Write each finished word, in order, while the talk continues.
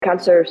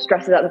Cancer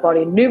stresses out the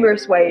body in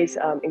numerous ways,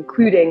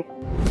 including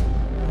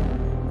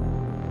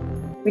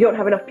we don't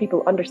have enough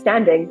people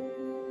understanding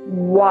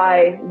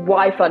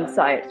why fund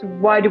science?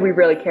 Why do we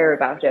really care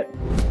about it?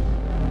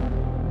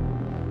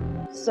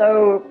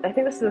 So I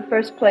think this is the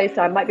first place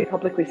I might be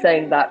publicly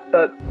saying that,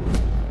 but...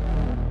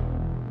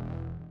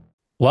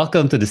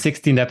 Welcome to the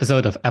 16th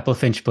episode of Apple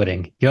Finch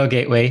Pudding, your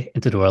gateway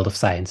into the world of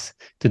science.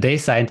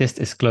 Today's scientist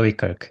is Chloe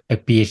Kirk, a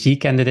PhD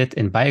candidate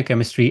in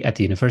biochemistry at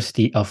the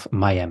University of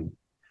Miami.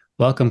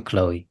 Welcome,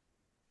 Chloe.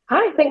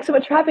 Hi, thanks so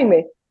much for having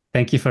me.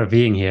 Thank you for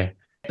being here.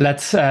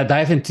 Let's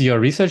dive into your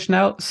research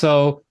now.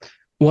 So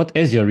what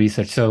is your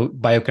research? So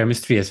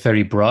biochemistry is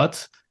very broad.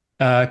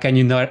 Can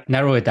you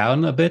narrow it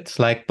down a bit?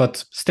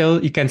 But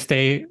still you can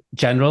stay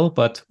general,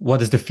 but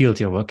what is the field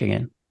you're working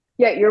in?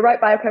 Yeah, you're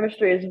right.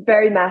 Biochemistry is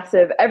very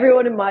massive.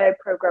 Everyone in my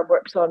program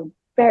works on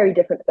very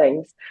different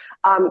things.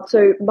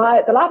 So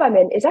the lab I'm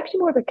in is actually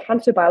more of a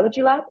cancer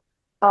biology lab.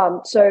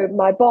 So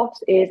my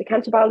boss is a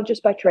cancer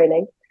biologist by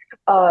training,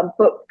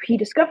 but he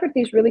discovered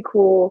these really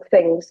cool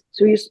things.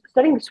 So he was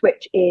studying the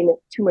switch in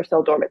tumor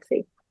cell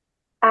dormancy.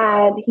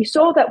 And he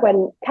saw that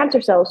when cancer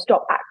cells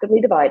stop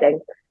actively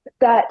dividing,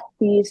 that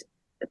these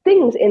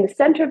things in the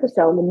center of the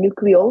cell, in the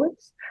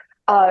nucleolus,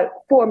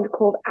 formed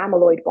called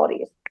amyloid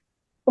bodies.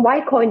 Why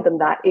I coined them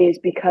that is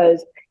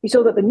because he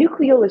saw that the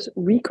nucleolus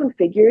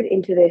reconfigured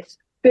into this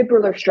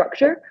fibrillar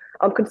structure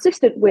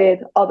consistent with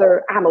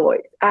other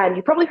amyloids. And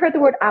you probably heard the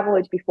word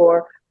amyloids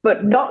before,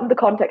 but not in the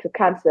context of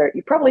cancer.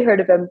 You probably heard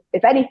of them,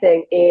 if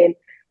anything, in,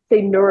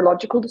 say,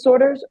 neurological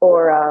disorders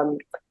or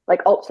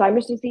like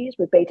Alzheimer's disease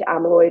with beta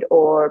amyloid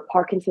or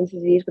Parkinson's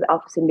disease with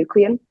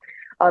alpha-synuclein.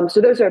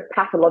 So those are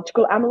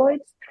pathological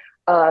amyloids.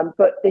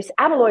 But this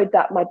amyloid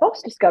that my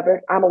boss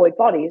discovered, amyloid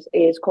bodies,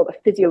 is called a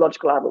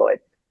physiological amyloid.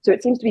 So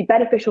it seems to be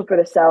beneficial for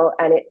the cell,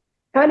 and it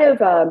kind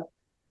of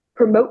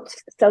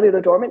promotes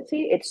cellular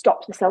dormancy. It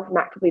stops the cell from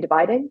actively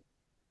dividing.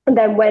 And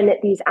then when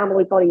these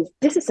amyloid bodies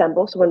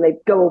disassemble, so when they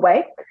go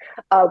away,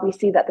 we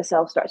see that the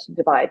cell starts to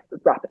divide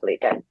rapidly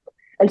again.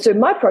 And so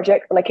my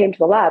project, when I came to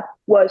the lab,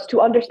 was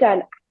to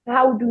understand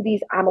how do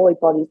these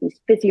amyloid bodies, these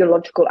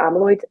physiological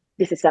amyloids,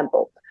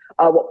 disassemble?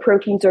 What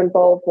proteins are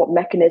involved, what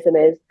mechanism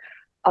is.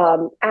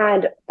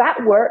 And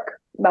that work,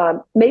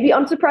 maybe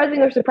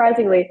unsurprisingly or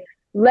surprisingly,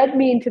 led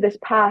me into this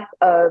path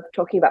of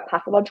talking about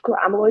pathological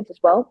amyloids as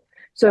well.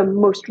 So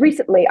most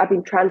recently, I've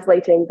been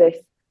translating this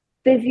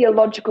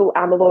physiological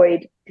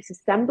amyloid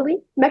disassembly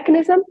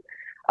mechanism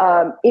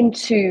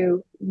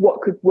into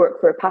what could work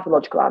for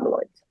pathological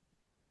amyloids.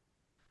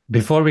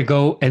 Before we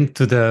go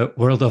into the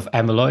world of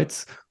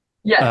amyloids,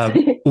 yes.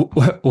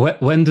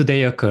 When do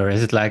they occur?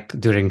 Is it like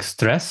during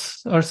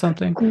stress or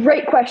something?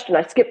 Great question.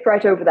 I skipped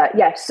right over that.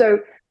 Yes. So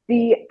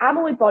the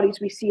amyloid bodies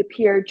we see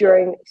appear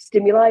during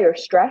stimuli or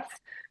stress.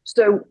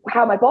 So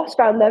how my boss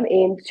found them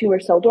in tumor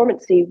cell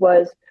dormancy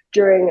was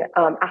during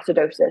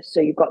acidosis.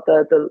 So you've got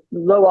the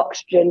low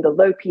oxygen, the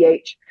low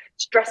pH,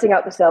 stressing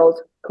out the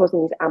cells,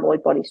 causing these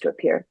amyloid bodies to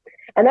appear.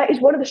 And that is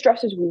one of the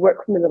stressors we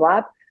work from in the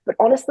lab. But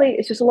honestly,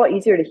 it's just a lot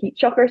easier to heat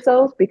shock our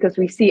cells because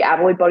we see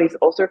amyloid bodies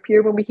also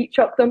appear when we heat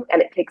shock them,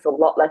 and it takes a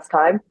lot less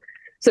time.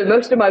 So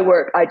most of my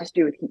work I just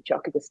do with heat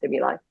shock as a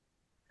stimuli.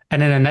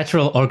 And in a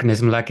natural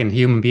organism, like in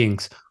human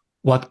beings,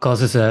 what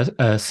causes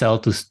a cell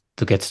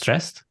to get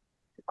stressed?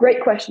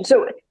 Great question.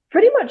 So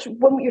pretty much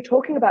when you're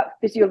talking about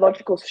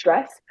physiological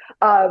stress,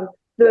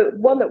 the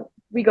one that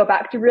we go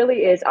back to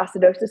really is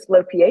acidosis,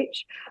 low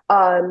pH.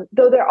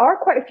 Though there are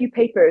quite a few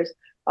papers,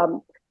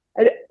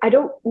 I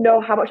don't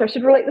know how much I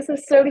should relate this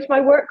necessarily to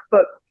my work,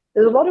 but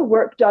there's a lot of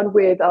work done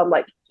with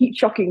like heat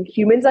shocking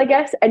humans, I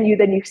guess, and you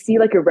see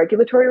like a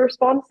regulatory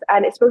response,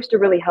 and it's supposed to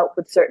really help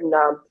with certain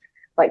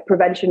like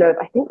prevention of,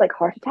 I think, like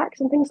heart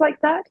attacks and things like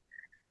that.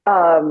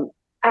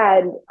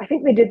 And I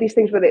think they did these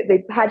things where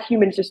they had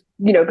humans just,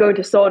 go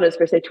into saunas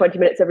for, say, 20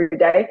 minutes every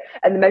day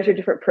and measure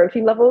different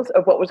protein levels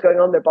of what was going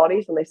on in their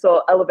bodies. And they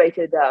saw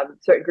elevated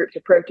certain groups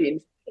of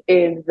proteins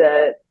in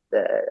the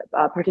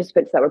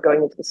participants that were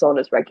going into the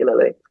saunas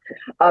regularly.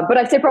 But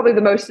I'd say probably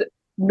the most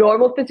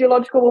normal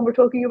physiological one we're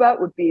talking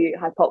about would be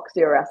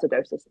hypoxia or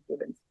acidosis in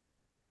humans.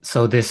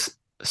 So this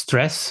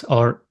stress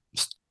or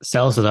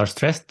cells that are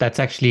stressed, that's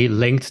actually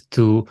linked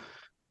to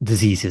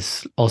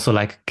diseases, also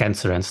like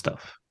cancer and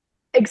stuff.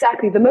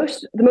 Exactly. The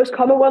most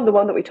common one, the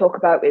one that we talk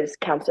about, is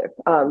cancer.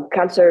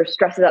 Cancer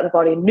stresses out the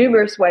body in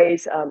numerous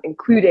ways,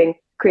 including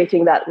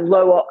creating that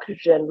low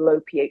oxygen, low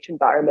pH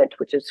environment,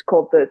 which is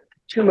called the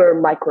tumor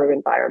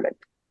microenvironment.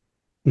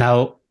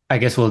 Now, I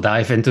guess we'll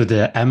dive into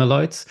the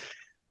amyloids.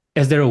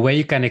 Is there a way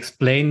you can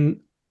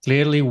explain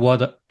clearly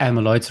what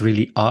amyloids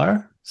really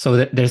are? So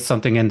that there's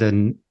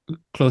something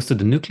close to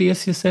the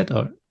nucleus, you said,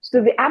 or?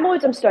 So the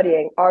amyloids I'm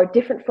studying are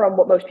different from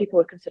what most people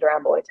would consider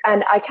amyloids.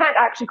 And I can't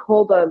actually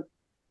call them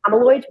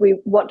amyloids. We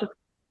want to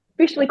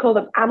officially call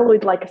them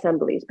amyloid-like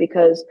assemblies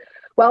because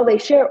while they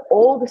share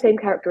all the same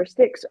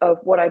characteristics of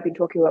what I've been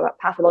talking about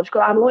pathological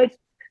amyloids,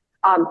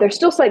 they're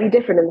still slightly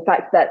different in the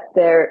fact that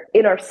they're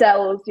in our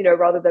cells,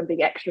 rather than being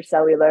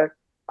extracellular.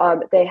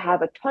 They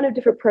have a ton of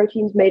different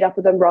proteins made up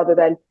of them rather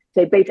than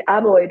say, beta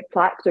amyloid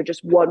plaques are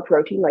just one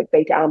protein, like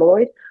beta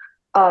amyloid.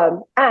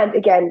 And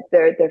again,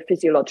 they're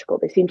physiological.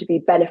 They seem to be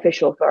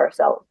beneficial for our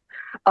cells.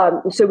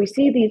 So we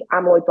see these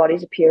amyloid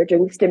bodies appear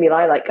during the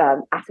stimuli like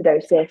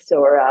acidosis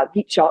or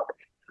heat shock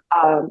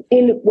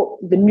in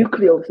the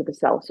nucleolus of the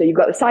cell. So you've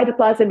got the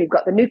cytoplasm, you've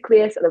got the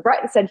nucleus, and right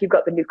in the center, you've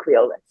got the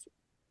nucleolus.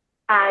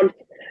 And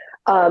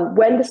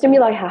when the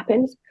stimuli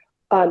happens,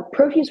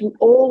 proteins from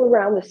all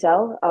around the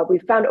cell,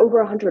 we've found over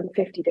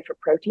 150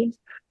 different proteins,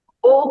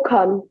 all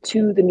come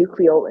to the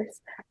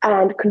nucleolus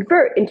and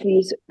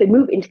they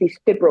move into these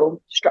fibril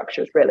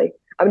structures, really.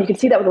 I mean, you can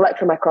see that with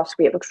electron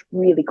microscopy. It looks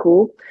really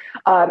cool.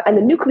 And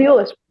the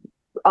nucleolus,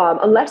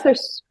 unless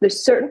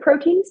there's certain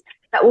proteins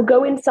that will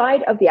go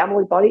inside of the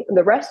amyloid body, and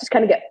the rest just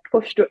kind of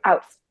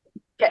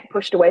get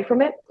pushed away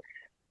from it.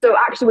 So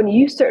actually, when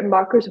you use certain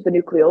markers of the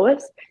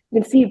nucleolus,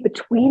 you can see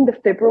between the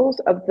fibrils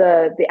of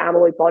the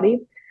amyloid body,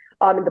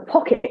 in the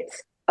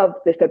pockets of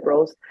the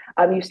fibrils,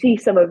 you see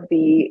some of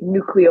the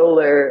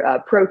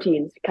nucleolar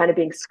proteins kind of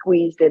being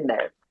squeezed in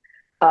there.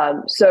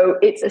 So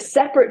it's a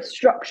separate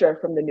structure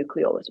from the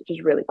nucleolus, which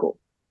is really cool.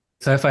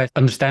 So if I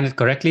understand it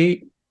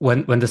correctly,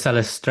 when the cell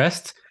is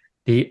stressed,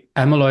 the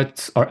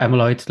amyloids or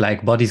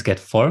amyloid-like bodies get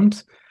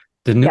formed.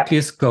 The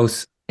nucleus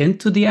goes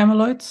into the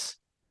amyloids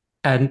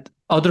and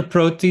other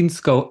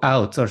proteins go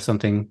out or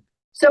something.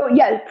 So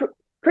yeah,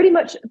 pretty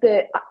much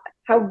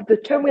how the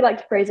term we like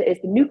to phrase it is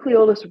the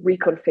nucleolus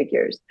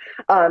reconfigures.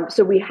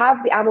 So we have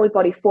the amyloid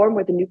body form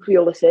where the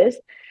nucleolus is,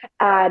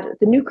 and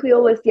the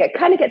nucleolus, it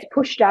kind of gets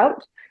pushed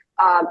out.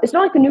 It's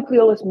not like the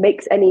nucleolus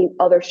makes any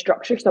other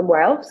structure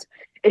somewhere else.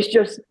 It's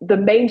just the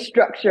main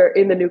structure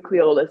in the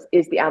nucleolus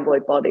is the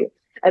amyloid body.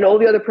 And all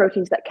the other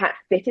proteins that can't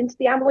fit into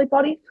the amyloid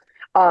body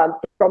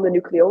from the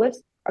nucleolus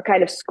are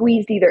kind of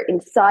squeezed either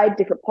inside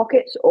different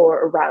pockets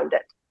or around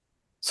it.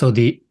 So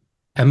the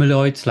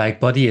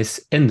amyloid-like body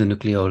is in the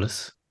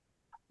nucleolus?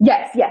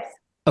 Yes.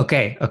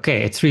 Okay.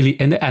 It's really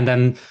in there. And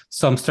then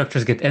some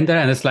structures get in there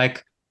and it's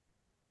like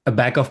a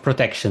bag of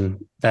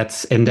protection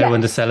that's in there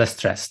when the cell is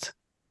stressed.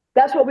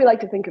 That's what we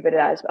like to think of it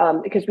as,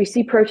 because we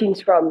see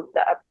proteins from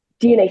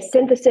DNA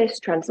synthesis,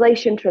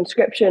 translation,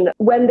 transcription.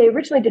 When they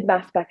originally did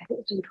mass spec, I think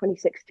it was in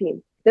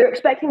 2016, they're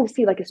expecting to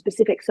see like a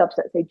specific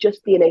subset, say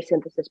just DNA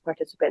synthesis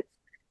participants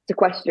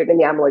sequestered in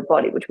the amyloid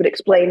body, which would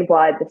explain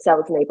why the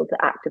cell isn't able to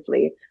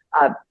actively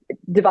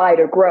divide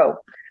or grow.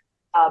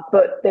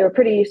 But they were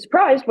pretty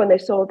surprised when they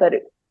saw that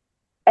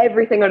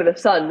everything under the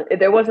sun,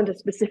 there wasn't a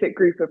specific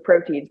group of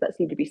proteins that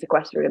seemed to be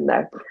sequestered in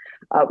there,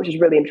 which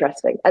is really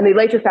interesting. And they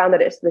later found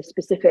that it's the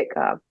specific,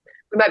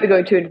 we might be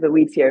going too into the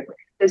weeds here,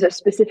 there's a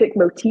specific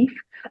motif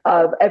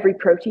of every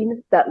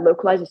protein that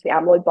localizes the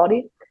amyloid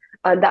body.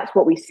 And that's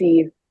what we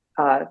see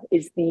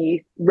is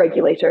the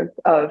regulator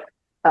of,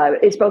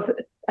 is both,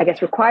 I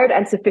guess, required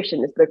and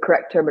sufficient is the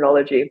correct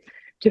terminology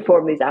to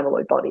form these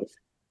amyloid bodies.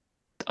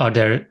 Are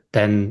there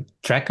then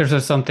trackers or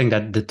something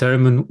that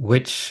determine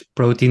which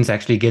proteins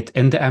actually get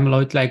in the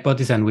amyloid-like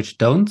bodies and which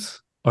don't?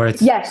 Or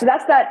it's... Yeah, so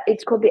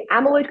it's called the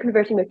amyloid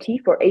converting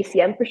motif, or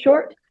ACM for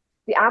short.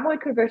 The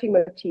amyloid converting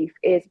motif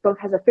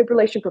has a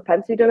fibrillation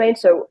propensity domain,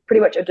 so pretty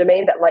much a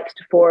domain that likes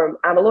to form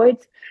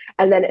amyloids,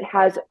 and then it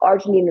has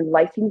arginine and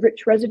lysine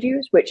rich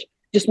residues, which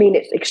just mean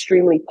it's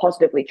extremely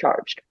positively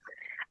charged.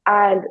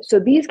 And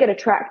so these get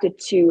attracted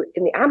to,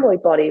 in the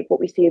amyloid body, what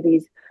we see are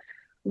these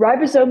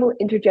ribosomal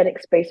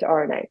intergenic spacer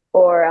RNA,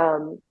 or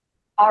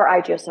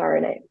RIGS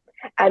RNA.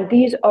 And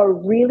these are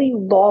really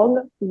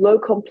long, low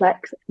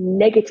complex,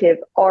 negative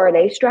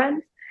RNA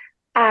strands.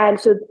 And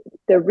so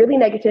they're really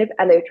negative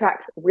and they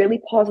attract really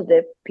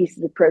positive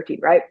pieces of protein,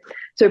 right?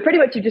 So pretty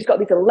much you've just got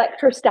these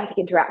electrostatic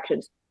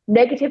interactions.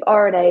 Negative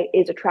RNA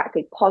is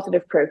attracting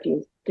positive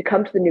proteins to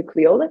come to the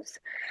nucleolus.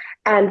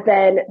 And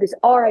then this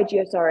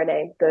RIGS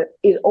RNA that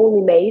is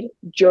only made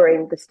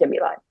during the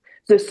stimuli.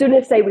 So as soon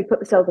as, say, we put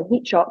the cells in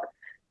heat shock,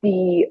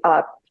 the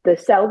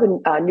cell, the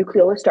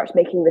nucleolus starts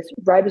making this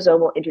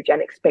ribosomal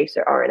intergenic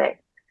spacer RNA.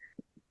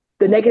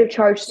 The negative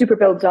charge super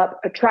builds up,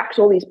 attracts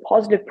all these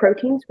positive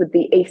proteins with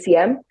the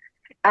ACM,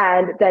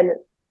 and then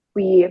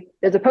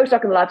there's a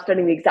postdoc in the lab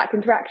studying the exact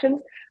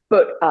interactions,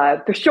 but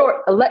for short,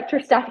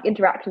 electrostatic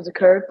interactions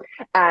occur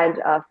and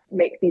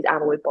make these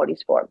amyloid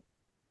bodies form.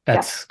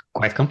 That's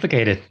quite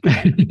complicated.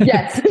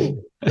 Yes.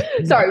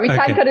 Sorry, we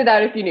can cut it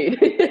out if you need.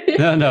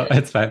 No,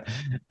 it's fine.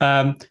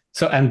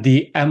 So, and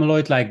the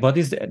amyloid-like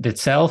bodies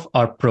itself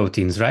are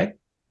proteins, right?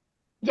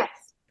 Yes.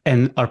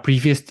 In our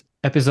previous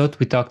episode,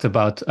 we talked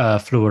about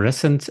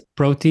fluorescent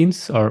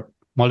proteins or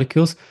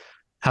molecules.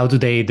 How do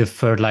they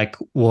differ? Like,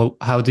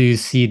 how do you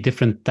see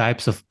different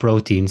types of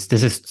proteins?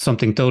 This is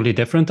something totally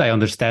different. I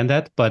understand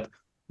that, but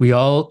we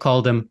all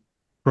call them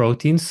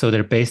proteins. So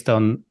they're based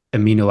on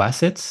amino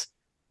acids.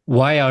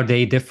 Why are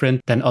they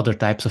different than other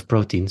types of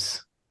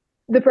proteins?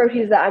 The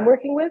proteins that I'm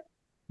working with?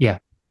 Yeah.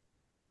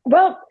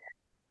 Well,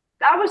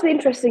 that was the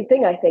interesting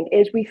thing, I think,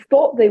 is we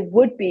thought they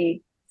would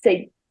be,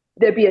 say,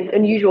 there'd be an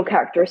unusual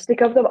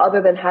characteristic of them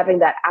other than having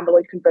that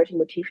amyloid converting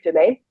motif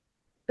domain.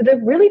 But there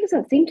really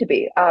doesn't seem to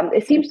be.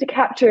 It seems to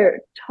capture a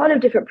ton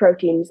of different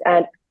proteins.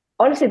 And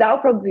honestly, that'll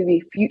probably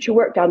be future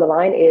work down the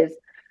line is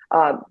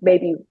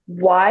maybe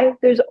why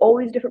there's all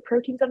these different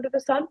proteins under the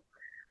sun.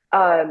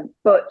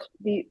 But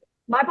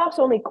my boss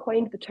only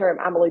coined the term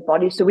amyloid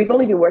bodies, so we've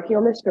only been working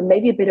on this for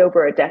maybe a bit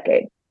over a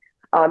decade.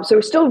 So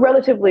it's still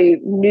relatively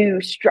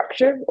new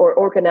structure or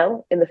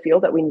organelle in the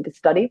field that we need to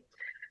study.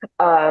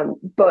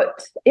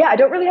 But yeah, I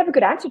don't really have a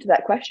good answer to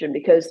that question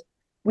because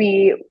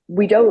we're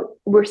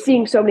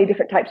seeing so many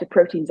different types of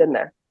proteins in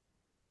there.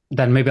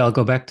 Then maybe I'll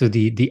go back to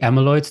the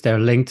amyloids. They're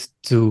linked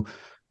to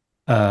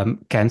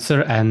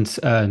cancer and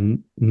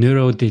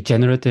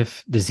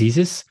neurodegenerative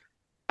diseases.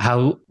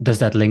 How does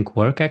that link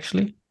work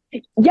actually?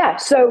 Yeah,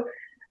 so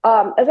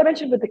as I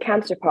mentioned with the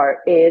cancer part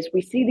is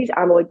we see these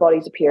amyloid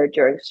bodies appear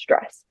during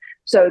stress.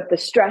 So the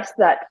stress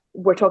that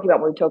we're talking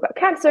about when we talk about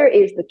cancer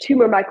is the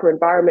tumor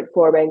microenvironment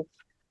forming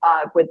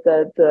with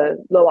the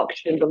low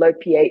oxygen, the low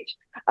pH,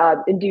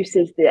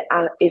 induces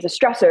is a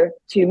stressor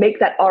to make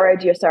that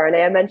RIGS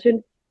RNA I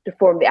mentioned to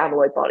form the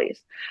amyloid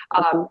bodies.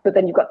 But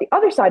then you've got the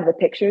other side of the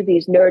picture,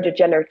 these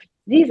neurodegenerative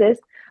diseases,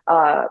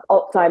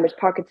 Alzheimer's,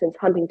 Parkinson's,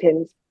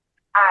 Huntington's,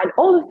 and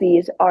all of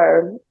these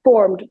are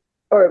formed,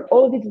 or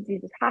all of these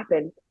diseases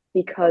happen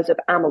because of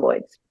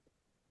amyloids.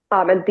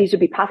 And these would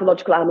be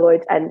pathological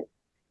amyloids, and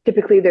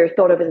typically they're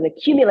thought of as an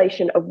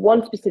accumulation of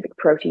one specific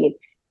protein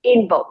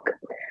in bulk,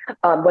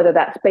 whether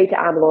that's beta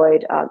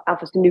amyloid,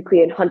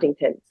 alpha-synuclein,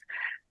 Huntington's.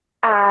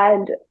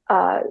 And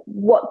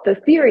what the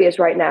theory is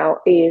right now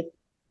is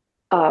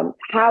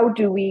how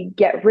do we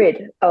get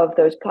rid of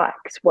those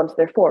plaques once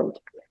they're formed?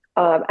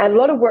 And a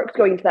lot of work's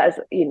going into that.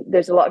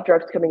 There's a lot of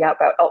drugs coming out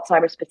about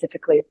Alzheimer's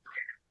specifically.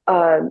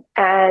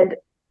 And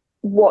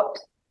what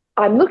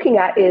I'm looking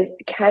at is,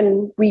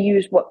 can we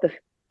use what the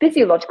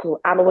physiological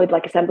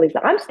amyloid-like assemblies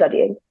that I'm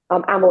studying,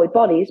 amyloid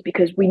bodies,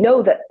 because we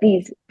know that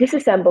these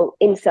disassemble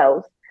in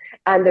cells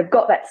and they've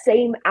got that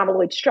same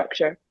amyloid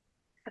structure.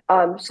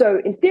 So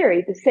in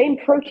theory, the same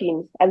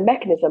proteins and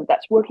mechanism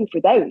that's working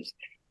for those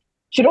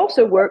should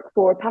also work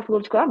for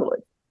pathological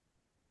amyloid.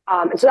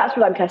 And so that's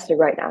what I'm testing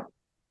right now.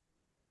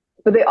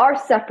 But they are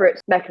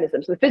separate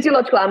mechanisms. The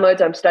physiological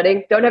amyloids I'm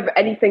studying don't have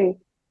anything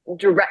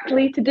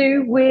directly to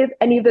do with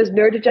any of those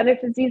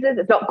neurodegenerative diseases.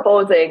 It's not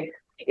causing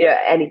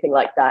anything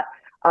like that.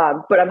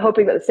 But I'm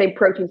hoping that the same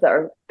proteins that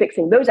are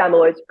fixing those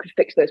amyloids could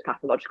fix those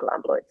pathological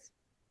amyloids.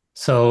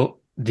 So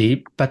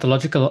the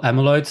pathological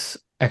amyloids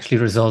actually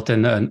result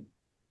in an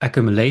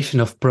accumulation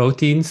of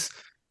proteins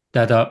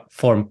that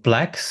form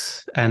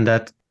plaques, and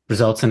that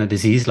results in a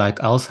disease like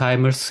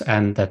Alzheimer's,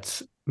 and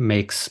that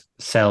makes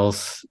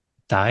cells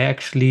die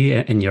actually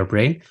in your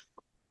brain.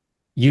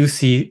 You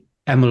see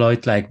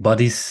amyloid-like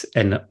bodies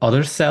in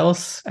other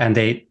cells, and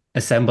they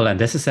assemble and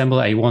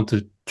disassemble, and you want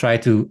to try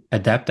to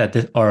adapt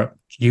that or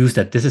use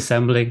that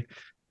disassembling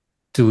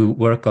to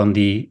work on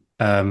the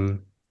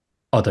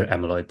other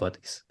amyloid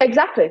bodies.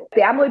 Exactly.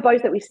 The amyloid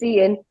bodies that we see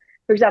in,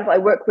 for example, I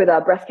work with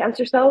breast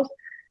cancer cells.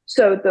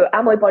 So the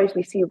amyloid bodies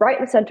we see right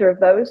in the center of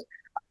those,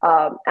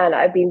 and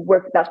I've been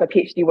that's my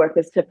PhD work,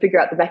 is to figure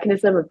out the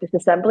mechanism of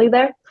disassembly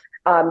there,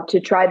 to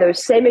try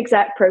those same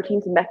exact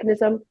proteins and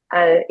mechanism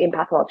in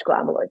pathological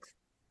amyloids.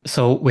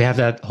 So we have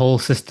that whole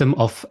system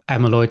of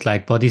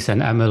amyloid-like bodies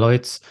and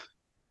amyloids.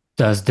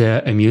 Does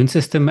the immune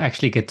system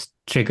actually get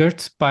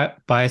triggered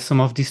by some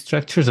of these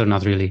structures, or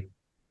not really?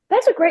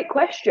 That's a great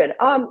question.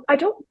 I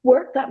don't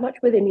work that much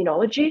with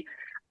immunology.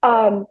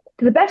 To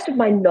the best of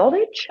my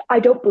knowledge, I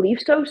don't believe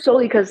so,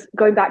 solely because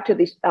going back to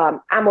these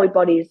amyloid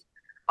bodies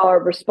are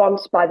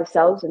response by the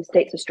cells in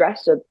states of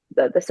stress, so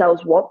the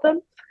cells want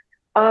them.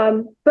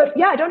 But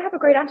yeah, I don't have a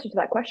great answer to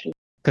that question.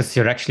 Because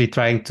you're actually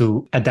trying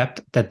to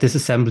adapt that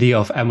disassembly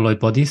of amyloid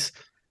bodies.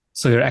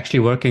 So you're actually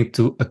working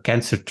to a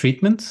cancer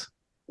treatment?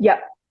 Yeah.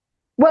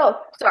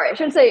 Well, sorry, I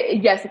shouldn't say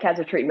yes to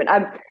cancer treatment.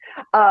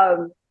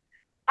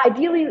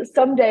 Ideally,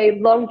 someday,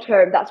 long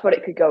term, that's what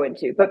it could go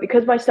into. But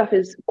because my stuff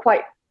is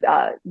quite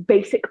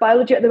basic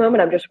biology at the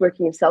moment, I'm just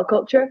working in cell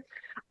culture.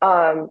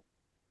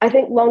 I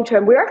think long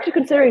term, we're actually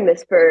considering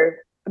this for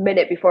a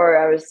minute before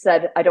I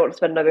said I don't want to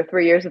spend another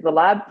 3 years in the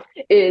lab,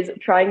 is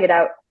trying it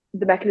out,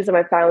 the mechanism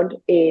I found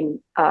in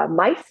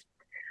mice,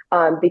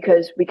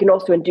 because we can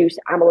also induce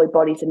amyloid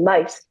bodies in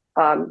mice.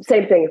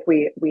 Same thing if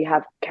we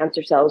have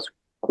cancer cells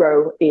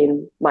grow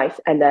in mice,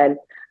 and then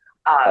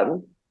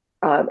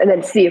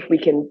see if we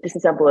can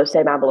disassemble those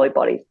same amyloid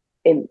bodies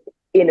in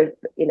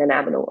an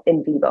animal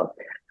in vivo.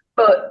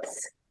 But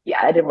yeah,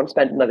 I didn't want to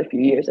spend another few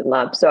years in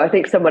lab, so I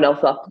think someone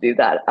else will have to do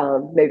that.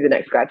 Maybe the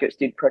next graduate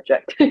student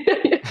project.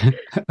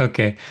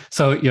 Okay,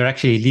 so you're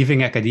actually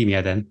leaving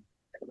academia then?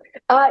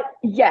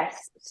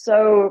 Yes.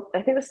 So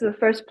I think this is the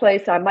first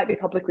place I might be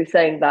publicly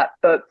saying that,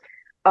 but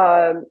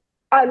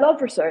I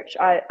love research.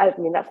 I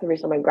mean, that's the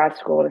reason I'm in grad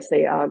school,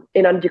 honestly.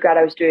 In undergrad,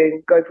 I was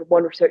going from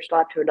one research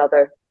lab to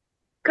another.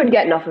 Couldn't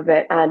get enough of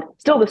it, and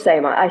still the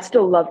same. I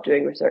still love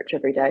doing research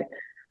every day.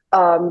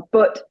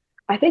 But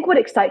I think what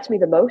excites me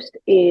the most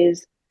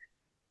is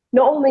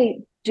not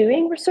only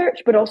doing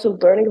research, but also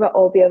learning about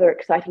all the other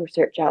exciting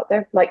research out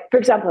there. Like, for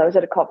example, I was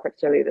at a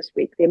conference earlier this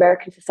week, the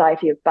American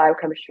Society of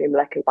Biochemistry and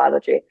Molecular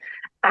Biology.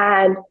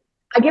 And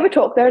I gave a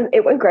talk there and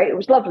it went great. It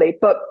was lovely.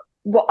 But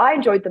what I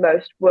enjoyed the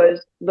most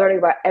was learning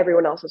about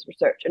everyone else's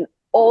research and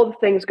all the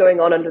things going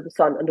on under the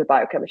sun under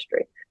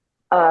biochemistry.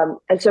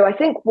 And so I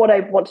think what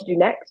I want to do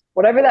next,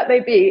 whatever that may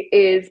be,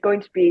 is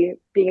going to be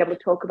being able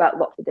to talk about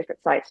lots of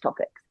different science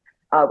topics,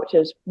 which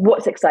is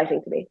what's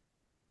exciting to me.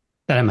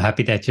 Then I'm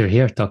happy that you're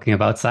here talking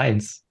about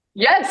science.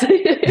 Yes.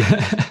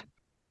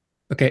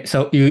 Okay,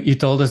 so you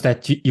told us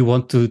that you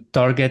want to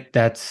target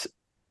that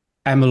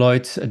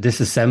amyloid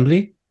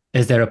disassembly.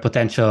 Is there a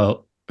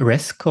potential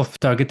risk of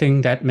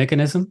targeting that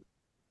mechanism?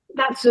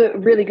 That's a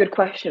really good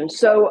question.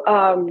 So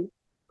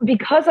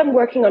because I'm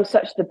working on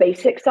such the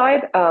basic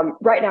side,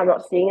 right now I'm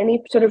not seeing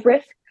any sort of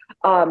risk.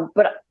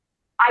 But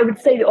I would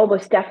say that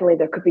almost definitely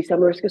there could be some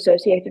risk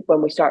associated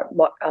when we start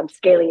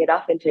scaling it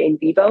up into in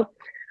vivo,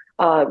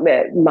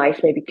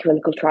 mice, maybe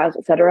clinical trials,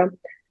 etc.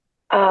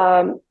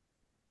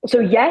 So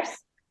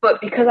yes, but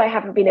because I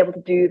haven't been able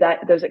to do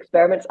those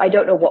experiments, I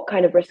don't know what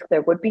kind of risk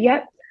there would be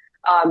yet.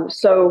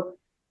 So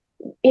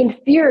in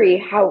theory,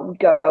 how it would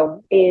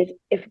go is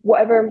if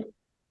whatever,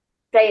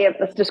 say,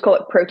 let's just call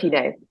it protein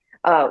A,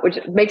 which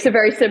makes it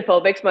very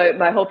simple, makes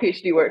my whole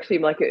PhD work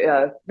seem like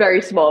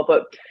very small,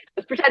 but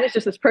let's pretend it's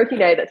just this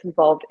protein A that's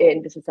involved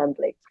in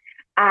disassembly.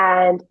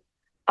 And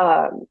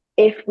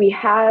if we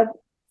have,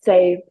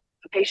 say,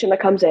 a patient that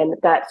comes in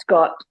that's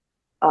got,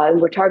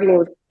 and we're targeting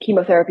with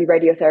chemotherapy,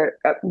 radiation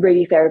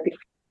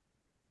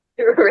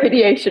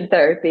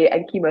therapy,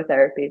 and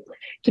chemotherapy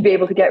to be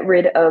able to get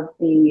rid of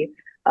the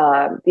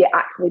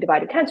actively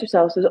divided cancer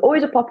cells, there's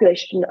always a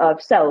population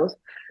of cells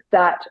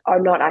that are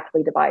not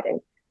actively dividing,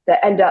 that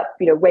end up,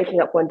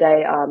 waking up one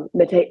day,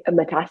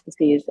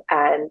 metastases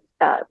and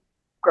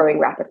growing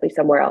rapidly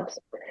somewhere else.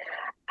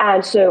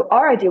 And so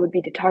our idea would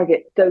be to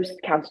target those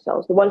cancer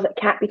cells, the ones that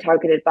can't be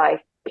targeted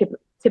by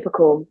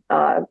typical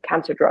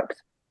cancer drugs.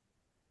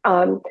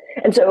 And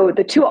so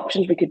the two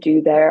options we could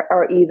do there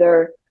are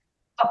either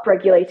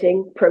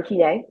upregulating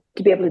protein A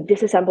to be able to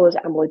disassemble those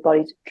amyloid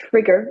bodies,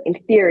 trigger, in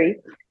theory,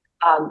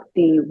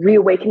 the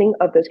reawakening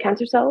of those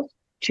cancer cells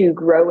to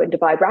grow and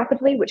divide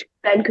rapidly, which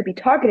then could be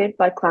targeted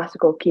by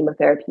classical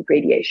chemotherapy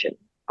radiation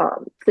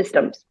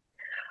systems.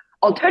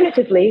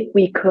 Alternatively,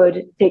 we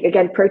could take,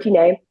 again, protein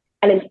A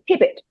and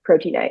inhibit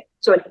protein A.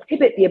 So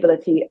inhibit the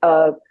ability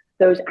of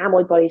those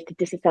amyloid bodies to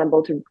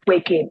disassemble, to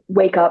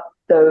wake up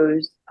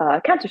those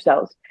cancer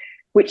cells,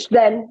 which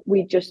then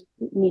we just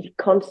need to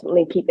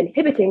constantly keep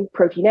inhibiting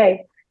protein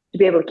A to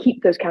be able to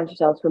keep those cancer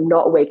cells from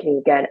not awakening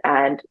again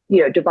and,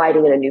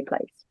 dividing in a new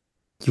place.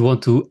 You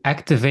want to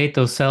activate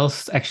those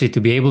cells actually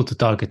to be able to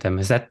target them.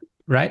 Is that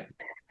right?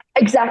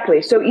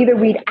 Exactly. So either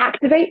we'd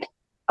activate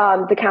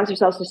the cancer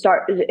cells to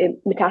start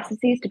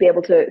metastases to be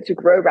able to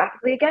grow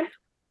rapidly again,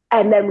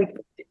 and then we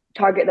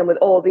target them with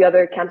all the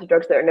other cancer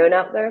drugs that are known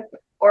out there.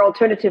 Or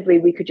alternatively,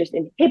 we could just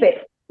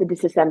inhibit the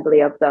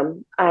disassembly of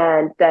them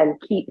and then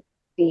keep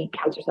the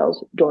cancer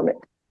cells dormant.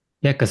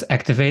 Yeah, because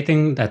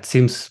activating, that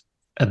seems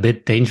a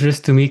bit dangerous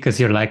to me, because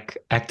you're like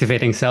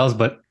activating cells,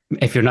 but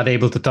if you're not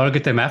able to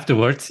target them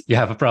afterwards, you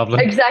have a problem.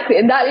 Exactly.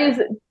 And that is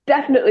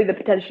definitely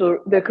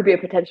there could be a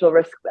potential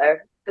risk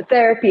there. The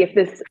therapy, if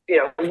this,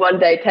 one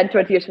day, 10,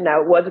 20 years from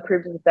now, was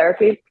approved as a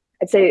therapy,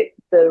 I'd say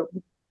the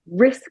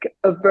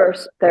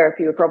risk-averse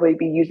therapy would probably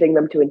be using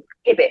them to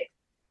inhibit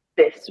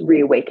this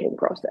reawakening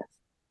process.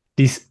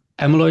 These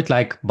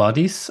amyloid-like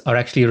bodies are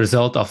actually a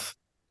result of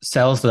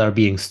cells that are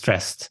being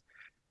stressed,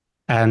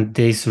 and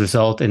these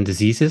result in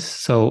diseases.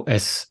 So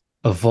is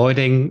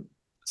avoiding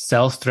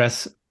cell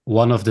stress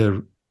one of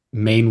the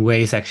main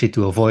ways actually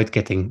to avoid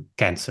getting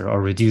cancer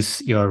or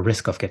reduce your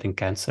risk of getting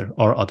cancer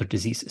or other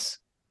diseases?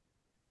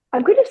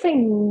 I'm going to say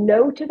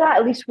no to that,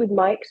 at least with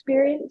my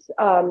experience,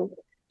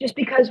 just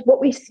because what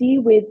we see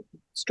with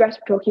stress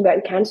we're talking about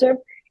in cancer,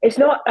 it's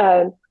not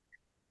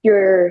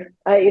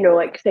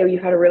like say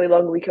you've had a really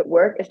long week at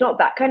work. It's not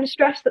that kind of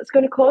stress that's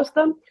going to cause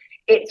them.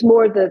 It's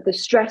more the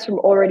stress from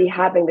already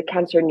having the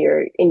cancer in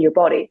your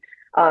body.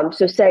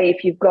 So say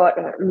if you've got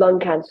lung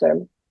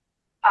cancer,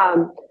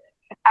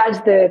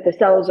 as the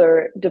cells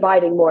are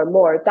dividing more and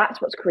more,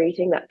 that's what's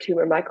creating that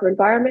tumor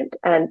microenvironment,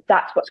 and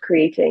that's what's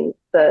creating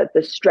the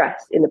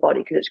stress in the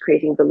body, because it's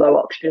creating the low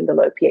oxygen, the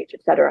low pH,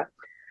 etc.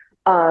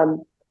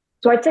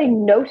 So I'd say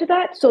no to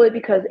that, solely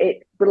because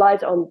it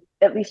relies on,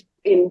 at least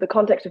in the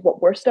context of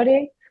what we're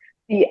studying,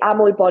 the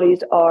amyloid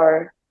bodies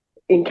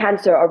in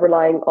cancer are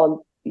relying on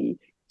the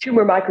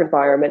tumor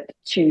microenvironment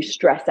to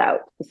stress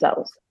out the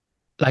cells.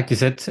 Like you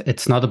said,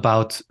 it's not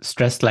about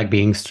stress like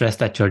being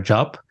stressed at your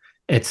job.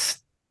 It's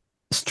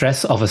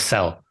stress of a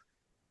cell.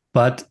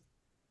 But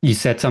you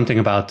said something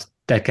about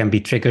that can be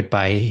triggered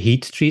by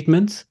heat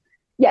treatment.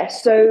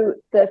 Yes, so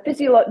the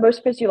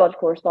most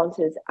physiological response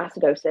is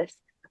acidosis,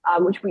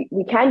 which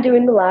we can do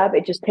in the lab.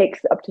 It just takes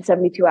up to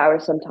 72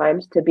 hours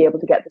sometimes to be able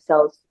to get the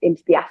cells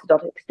into the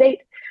acidotic state.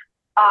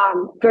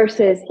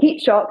 Versus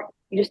heat shock,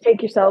 you just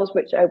take your cells,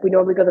 which we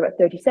normally go to about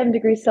 37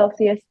 degrees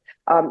Celsius.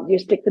 You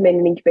stick them in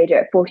an incubator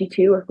at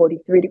 42 or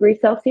 43 degrees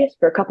Celsius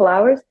for a couple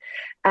hours.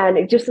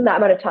 And just in that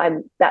amount of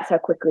time, that's how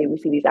quickly we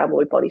see these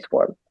amyloid bodies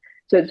form.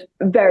 So it's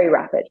very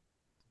rapid.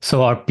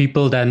 So are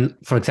people then,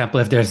 for example,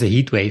 if there's a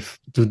heat wave,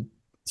 do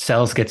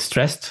cells get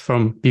stressed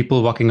from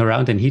people walking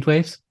around in heat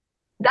waves?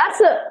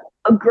 That's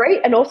a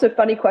great and also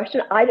funny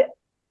question. I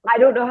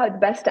don't know how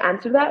best to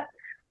answer that.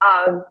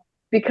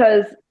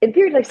 Because in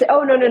theory, they say,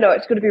 oh, no,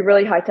 it's going to be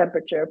really high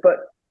temperature. But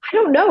I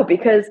don't know,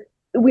 because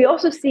we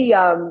also see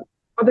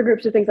other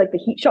groups of things like the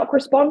heat shock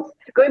response.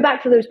 Going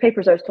back to those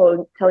papers I was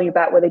telling you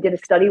about, where they did a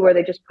study where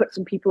they just put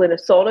some people in a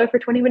sauna for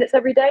 20 minutes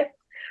every day.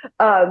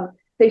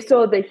 They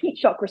saw the heat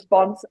shock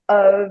response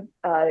of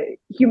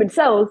human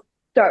cells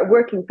start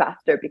working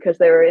faster because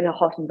they were in a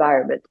hot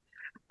environment.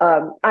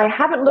 I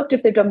haven't looked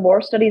if they've done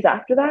more studies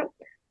after that,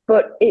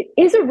 but it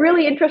is a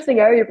really interesting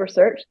area of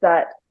research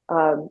that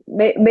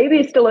maybe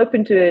is still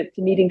open to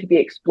needing to be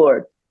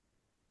explored.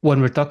 When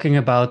we're talking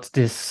about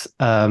this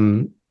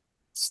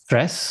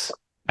stress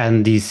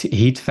and these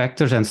heat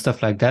factors and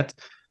stuff like that,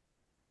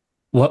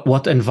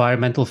 what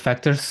environmental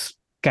factors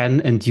can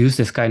induce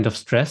this kind of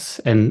stress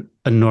in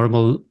a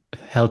normal,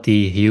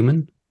 healthy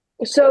human?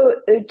 So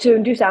to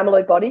induce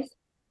amyloid bodies?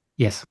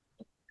 Yes.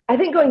 I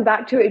think going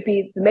back to it,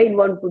 the main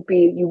one would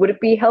be, you wouldn't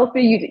be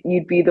healthy,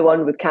 you'd be the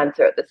one with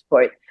cancer at this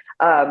point.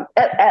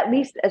 At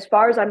least as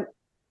far as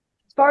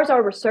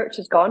our research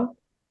has gone,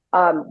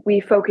 we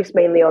focus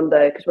mainly on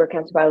because we're a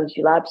cancer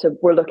biology lab, so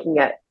we're looking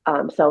at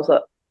cells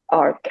that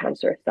are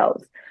cancer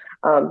cells.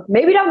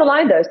 Maybe down the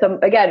line, though,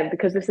 again,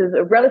 because this is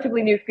a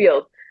relatively new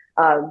field,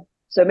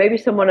 so maybe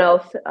someone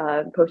else,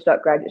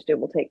 postdoc, graduate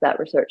student, will take that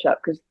research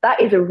up, because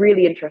that is a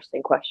really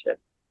interesting question.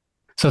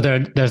 So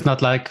there's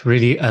not like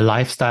really a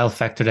lifestyle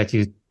factor that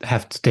you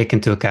have to take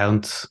into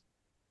account?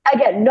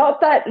 Again,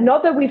 not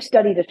that we've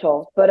studied at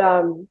all, but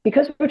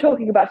because we're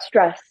talking about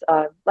stress,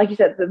 like you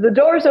said, the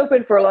door is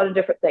open for a lot of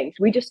different things.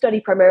 We just study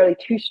primarily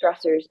two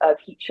stressors of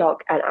heat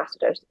shock and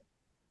acidosis.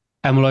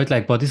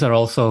 Amyloid-like bodies are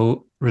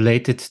also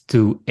related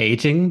to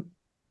aging.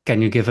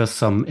 Can you give us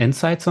some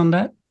insights on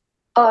that?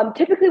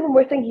 Typically, when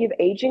we're thinking of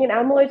aging in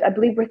amyloids, I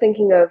believe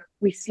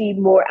we see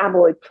more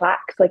amyloid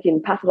plaques, like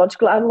in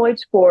pathological amyloids,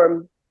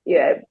 form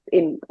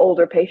in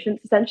older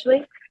patients,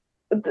 essentially.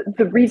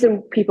 The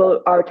reason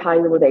people are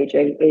tying them with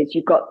aging is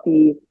you've got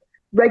the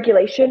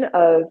regulation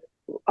of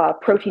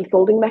protein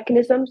folding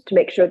mechanisms to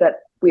make sure that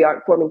we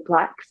aren't forming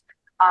plaques.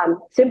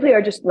 Simply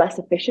are just less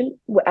efficient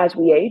as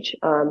we age.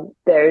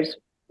 There's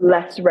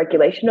less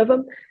regulation of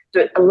them,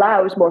 so it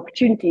allows more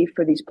opportunity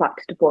for these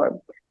plaques to form.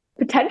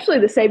 Potentially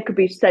the same could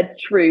be said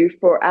true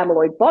for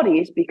amyloid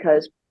bodies,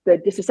 because the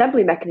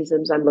disassembly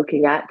mechanisms I'm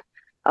looking at,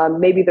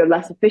 maybe they're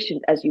less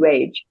efficient as you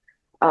age.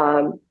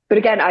 But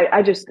again,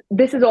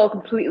 this is all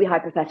completely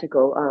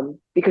hypothetical,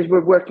 because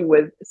we're working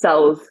with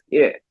cells,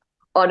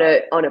 on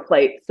a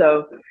plate.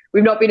 So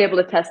we've not been able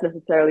to test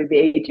necessarily the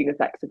aging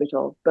effects of it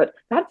all. But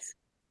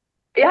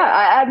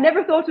I've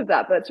never thought of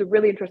that, but it's a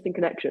really interesting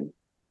connection.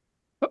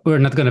 We're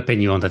not going to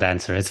pin you on that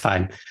answer. It's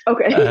fine.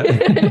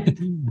 Okay.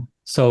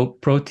 So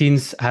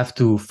proteins have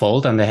to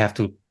fold and they have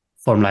to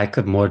form like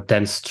a more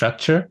dense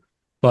structure.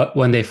 But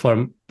when they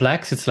form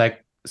plaques, it's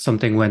like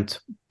something went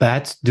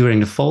bad during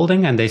the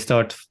folding and they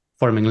start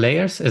forming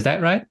layers. Is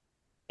that right?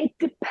 It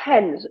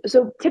depends.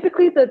 So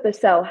typically the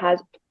cell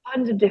has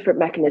tons of different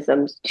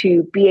mechanisms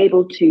to be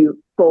able to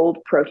fold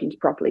proteins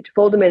properly, to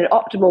fold them in an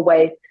optimal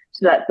way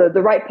so that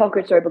the right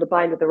pockets are able to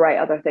bind with the right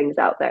other things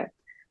out there.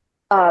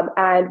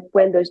 And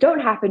when those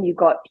don't happen, you've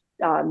got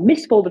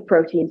misfolded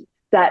proteins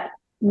that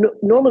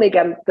normally,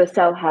 again, the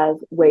cell has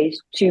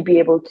ways to be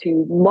able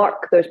to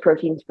mark those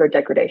proteins for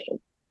degradation.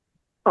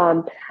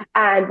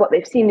 And what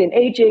they've seen in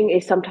aging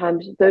is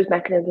sometimes those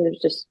mechanisms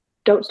just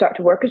don't start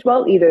to work as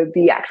well, either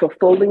the actual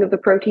folding of the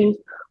proteins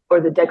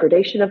or the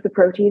degradation of the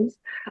proteins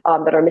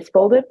that are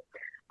misfolded,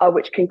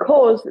 which can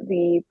cause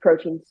the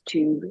proteins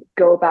to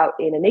go about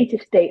in a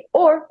native state,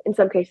 or in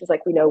some cases,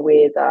 like we know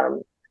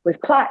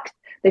with plaques,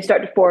 they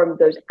start to form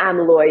those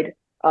amyloid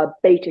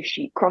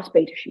cross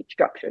beta sheet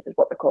structures is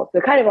what they're called.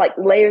 They're kind of like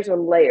layers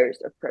on layers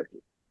of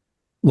protein.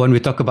 When we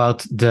talk about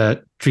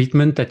the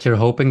treatment that you're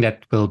hoping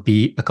that will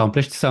be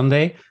accomplished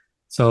someday,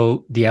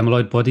 so the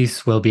amyloid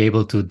bodies will be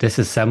able to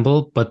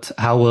disassemble, but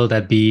how will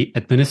that be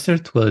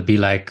administered? Will it be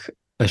like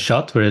a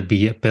shot? Will it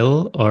be a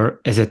pill?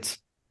 Or is it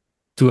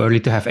too early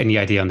to have any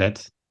idea on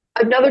that?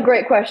 Another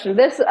great question.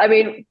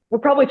 We're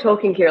probably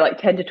talking here like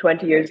 10 to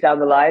 20 years down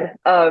the line.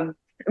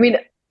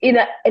 In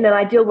an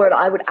ideal world,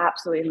 I would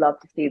absolutely love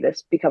to see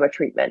this become a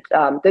treatment.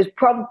 There's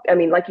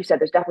like you said,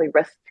 there's definitely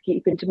risks to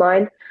keep into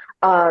mind.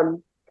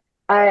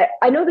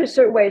 I know there's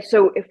certain ways.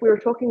 So if we were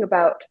talking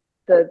about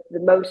the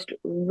most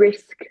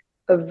risk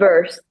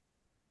averse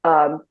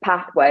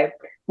pathway,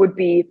 would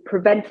be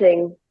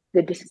preventing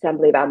the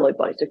disassembly of amyloid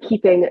bodies, so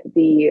keeping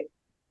the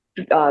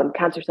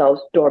cancer cells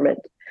dormant.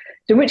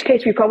 So in which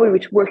case we probably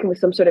be working with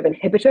some sort of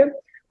inhibitor,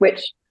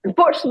 which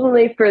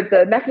unfortunately for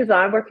the mechanism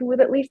I'm working with,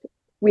 at least,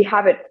 we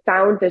haven't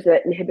found there's an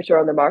inhibitor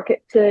on the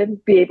market to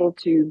be able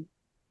to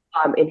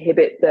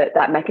inhibit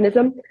that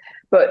mechanism.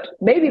 But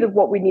maybe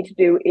what we need to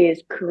do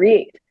is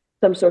create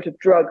some sort of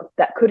drug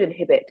that could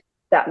inhibit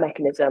that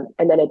mechanism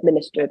and then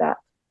administer that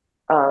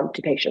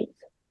to patients.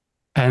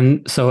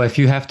 And so if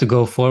you have to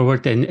go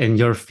forward in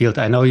your field,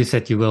 I know you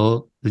said you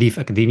will leave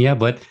academia,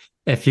 but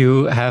if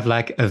you have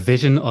like a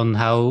vision on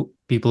how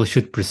people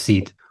should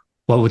proceed,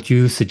 what would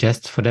you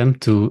suggest for them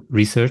to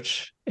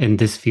research in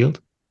this field?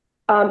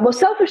 Well,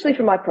 selfishly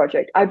for my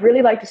project, I'd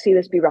really like to see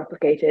this be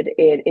replicated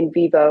in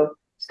vivo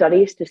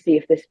studies to see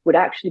if this would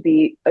actually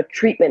be a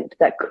treatment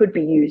that could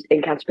be used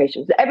in cancer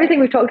patients. Everything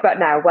we've talked about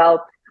now,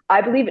 well,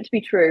 I believe it to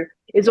be true,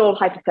 is all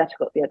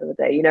hypothetical at the end of the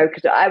day, you know,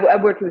 because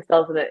I'm working with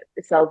cells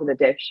in a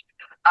dish.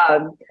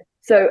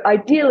 So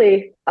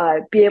ideally,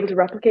 be able to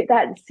replicate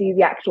that and see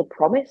the actual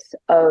promise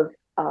of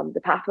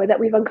the pathway that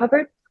we've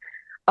uncovered.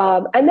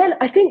 And then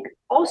I think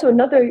also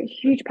another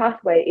huge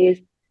pathway is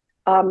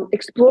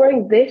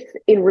exploring this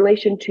in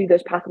relation to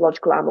those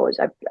pathological amyloids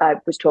I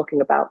was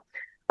talking about.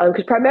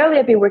 Because primarily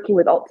I've been working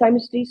with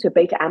Alzheimer's disease, so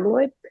beta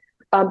amyloid,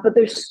 but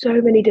there's so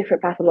many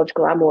different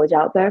pathological amyloids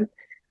out there.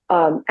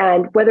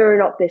 And whether or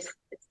not this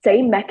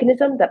same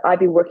mechanism that I've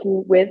been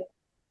working with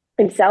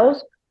in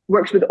cells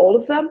works with all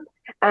of them,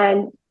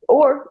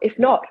 or if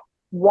not,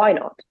 why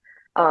not?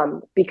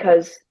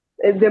 Because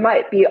there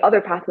might be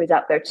other pathways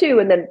out there too,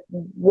 and then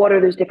what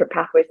are those different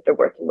pathways that they're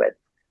working with?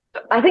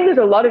 I think there's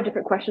a lot of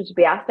different questions to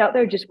be asked out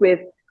there just with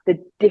the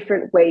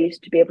different ways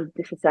to be able to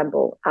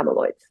disassemble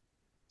amyloids.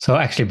 So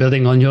actually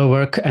building on your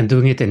work and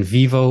doing it in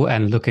vivo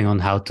and looking on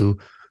how the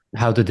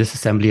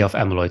disassembly of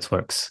amyloids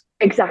works.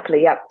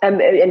 Exactly, yeah.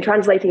 And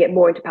translating it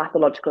more into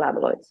pathological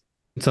amyloids.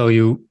 So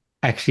you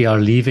actually are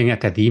leaving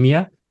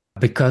academia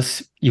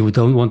because you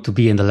don't want to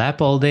be in the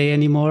lab all day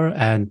anymore.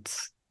 And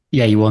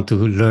yeah, you want to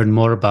learn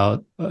more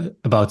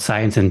about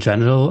science in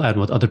general and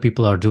what other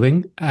people are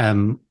doing.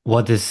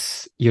 What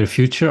is your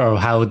future, or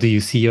how do you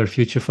see your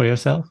future for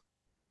yourself?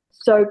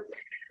 So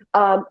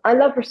I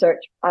love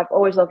research. I've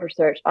always loved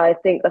research. I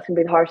think that's going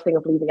to be the hardest thing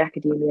of leaving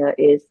academia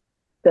is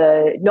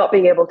the not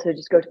being able to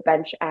just go to the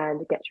bench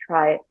and get to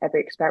try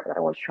every experiment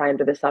I want to try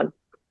under the sun.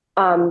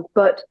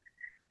 But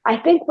I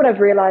think what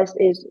I've realized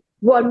is,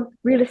 one,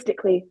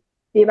 realistically,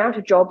 the amount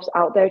of jobs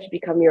out there to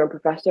become your own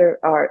professor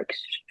are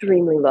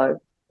extremely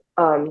low.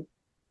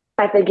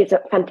 I think it's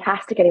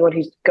fantastic anyone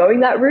who's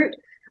going that route.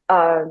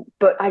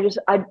 But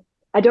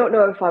I don't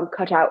know if I'm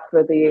cut out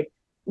for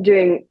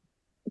doing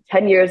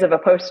 10 years of a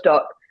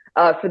postdoc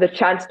for the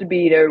chance to be,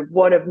 you know,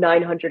 one of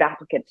 900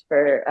 applicants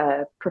for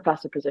a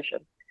professor position.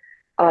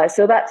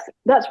 So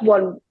that's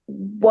one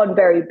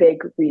very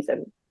big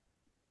reason.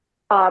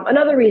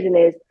 Another reason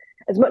is,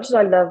 as much as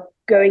I love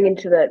going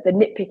into the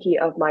nitpicky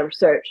of my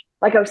research,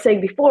 like I was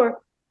saying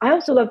before, I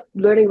also love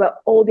learning about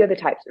all the other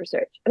types of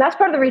research. And that's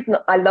part of the reason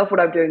I love what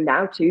I'm doing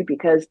now too,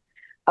 because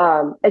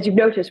as you've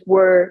noticed,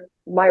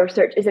 my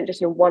research isn't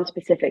just in one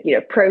specific, you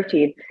know,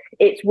 protein.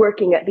 It's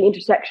working at the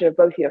intersection of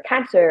both, you know,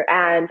 cancer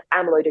and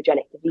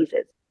amyloidogenic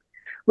diseases,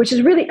 which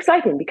is really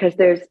exciting because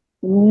there's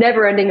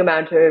never-ending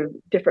amount of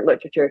different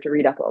literature to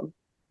read up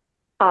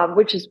on,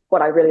 which is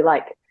what I really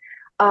like.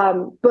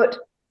 But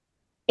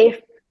if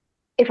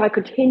I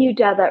continue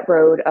down that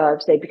road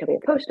of, say, becoming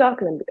a postdoc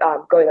and then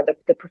going on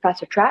the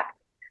professor track,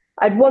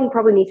 I'd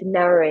probably need to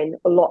narrow in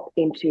a lot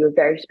into a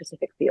very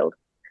specific field.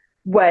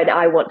 When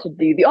I want to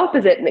do the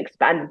opposite and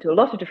expand into a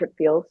lot of different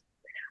fields.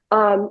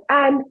 While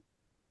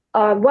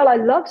I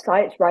love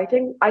science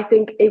writing, I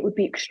think it would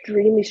be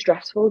extremely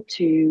stressful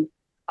to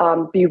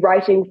be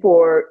writing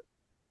for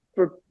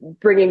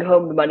bringing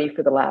home the money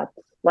for the lab.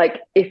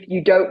 Like, if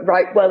you don't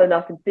write well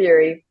enough in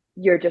theory,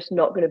 you're just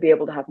not going to be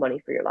able to have money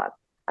for your lab.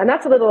 And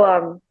that's a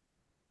little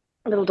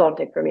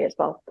daunting for me as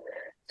well.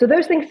 So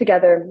those things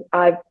together,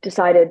 I've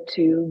decided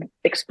to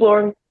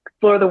explore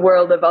the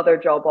world of other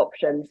job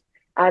options.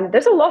 And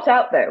there's a lot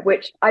out there,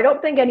 which I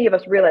don't think any of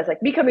us realize.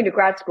 Like me coming to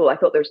grad school, I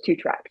thought there was two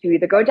tracks. You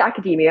either go into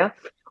academia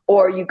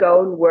or you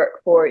go and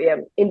work for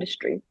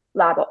industry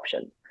lab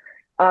options,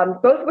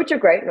 both of which are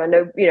great. And I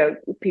know, you know,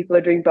 people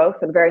are doing both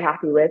and I'm very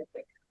happy with.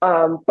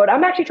 But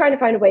I'm actually trying to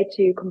find a way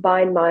to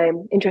combine my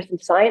interest in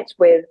science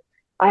with,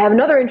 I have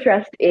another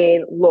interest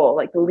in law,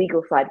 like the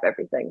legal side of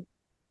everything.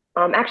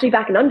 Actually,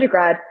 back in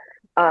undergrad,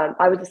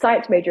 I was a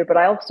science major, but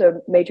I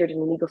also majored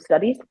in legal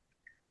studies.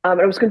 And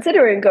I was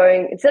considering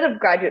going, instead of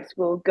graduate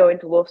school, going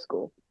to law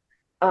school.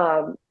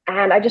 And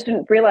I just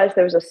didn't realize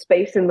there was a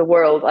space in the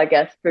world, I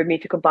guess, for me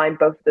to combine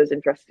both of those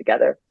interests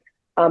together.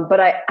 But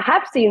I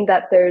have seen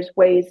that there's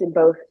ways in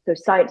both, so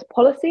science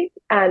policy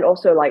and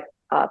also like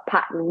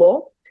patent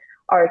law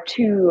are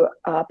two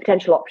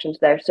potential options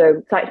there.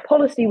 So science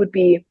policy would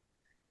be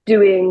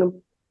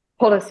doing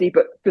policy,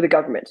 but for the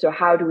government. So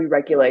how do we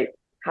regulate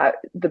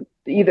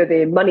either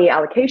the money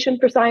allocation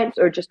for science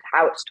or just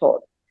how it's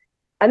taught?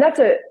 And that's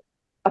a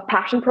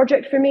passion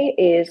project for me.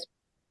 Is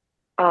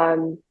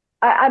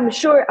I'm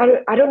sure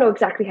I don't know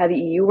exactly how the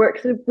EU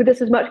works with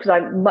this as much because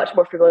I'm much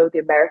more familiar with the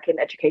American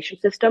education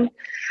system.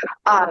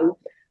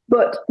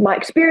 But my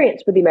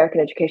experience with the American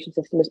education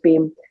system has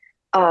been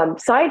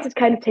science has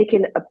kind of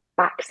taken a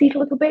backseat a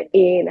little bit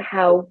in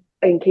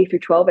K through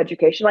 12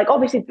 education. Like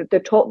obviously they're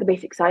taught the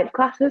basic science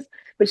classes,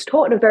 but it's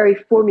taught in a very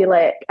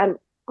formulaic and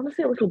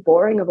honestly a little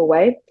boring of a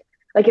way.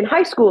 Like in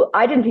high school,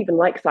 I didn't even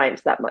like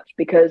science that much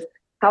because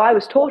how I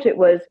was taught it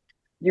was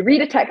you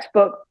read a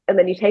textbook and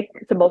then you take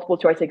some multiple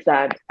choice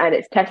exams and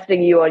it's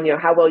testing you on, you know,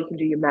 how well you can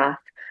do your math.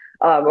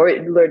 or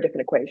learn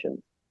different equations.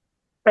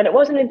 And it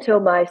wasn't until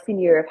my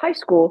senior year of high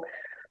school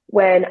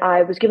when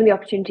I was given the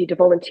opportunity to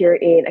volunteer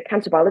in a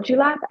cancer biology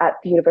lab at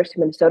the University of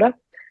Minnesota.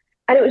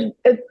 And it was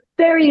a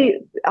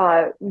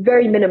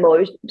very minimal. It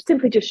was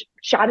simply just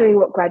shadowing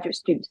what graduate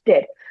students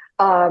did,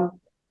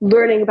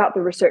 learning about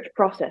the research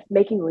process,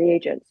 making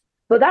reagents.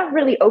 But that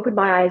really opened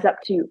my eyes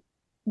up to,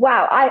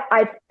 wow,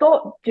 I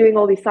thought doing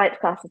all these science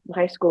classes in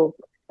high school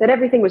that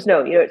everything was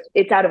known,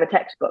 it's out of a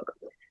textbook.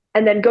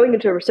 And then going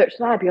into a research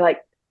lab, you're like,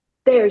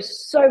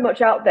 there's so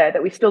much out there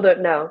that we still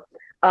don't know.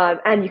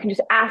 And you can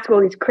just ask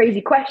all these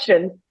crazy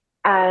questions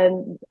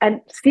and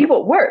see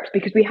what works,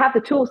 because we have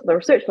the tools in the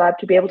research lab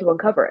to be able to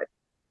uncover it.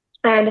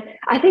 And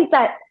I think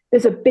that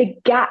there's a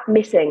big gap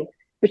missing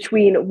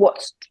between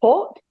what's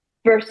taught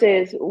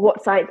versus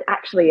what science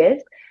actually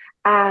is.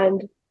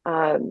 And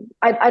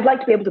I'd like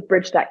to be able to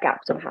bridge that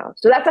gap somehow.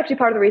 So that's actually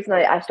part of the reason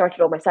I started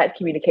all my science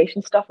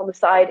communication stuff on the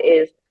side,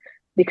 is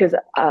because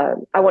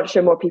I want to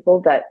show more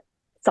people that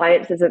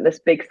science isn't this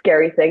big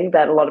scary thing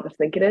that a lot of us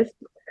think it is.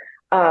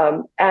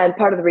 And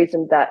part of the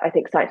reason that I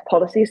think science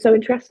policy is so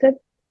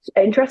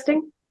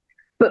interesting.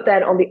 But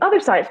then on the other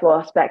science law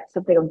aspect,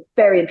 something I'm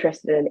very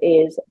interested in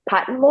is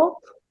patent law.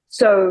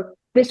 So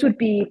this would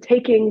be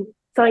taking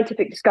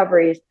scientific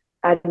discoveries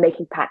and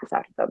making patents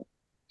out of them.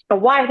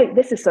 And why I think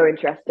this is so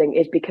interesting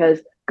is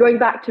because going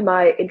back to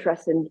my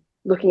interest in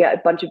looking at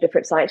a bunch of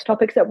different science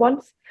topics at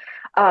once,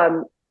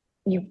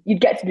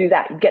 you'd get to do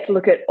that. You'd get to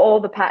look at all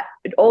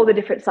the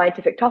different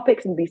scientific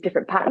topics and these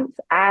different patents,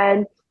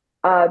 and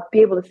be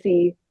able to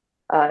see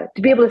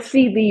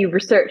the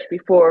research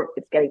before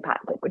it's getting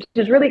patented, which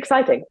is really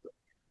exciting.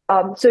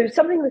 So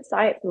something in the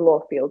science and law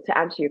field, to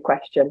answer your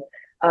question.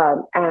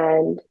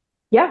 And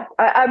yeah,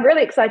 I'm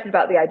really excited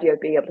about the idea of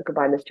being able to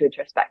combine those two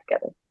interests back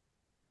together.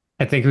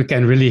 I think we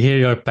can really hear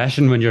your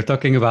passion when you're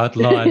talking about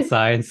law and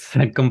science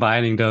and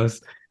combining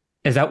those.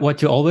 Is that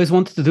what you always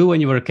wanted to do when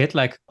you were a kid,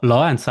 like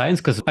law and science?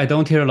 Because I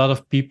don't hear a lot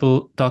of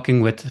people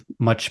talking with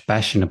much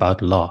passion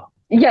about law.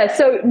 Yeah,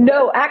 so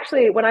no,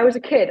 actually, when I was a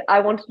kid, I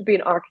wanted to be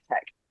an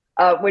architect,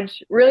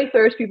 which really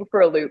throws people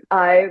for a loop.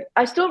 I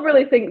still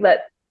really think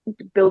that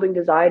building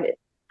design is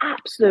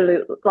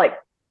absolutely, like,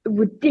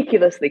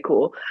 ridiculously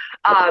cool.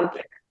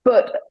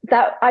 But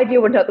that idea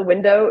went out the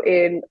window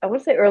in, I want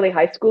to say, early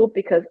high school,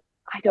 because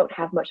I don't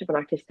have much of an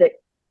artistic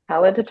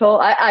talent at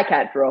all. I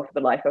can't draw for the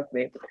life of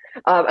me.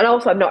 And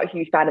also, I'm not a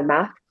huge fan of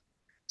math.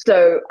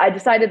 So I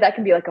decided that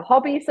can be like a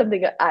hobby,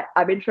 something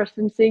I'm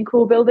interested in seeing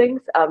cool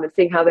buildings and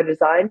seeing how they're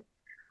designed.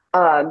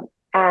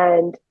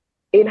 And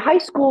in high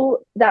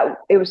school, I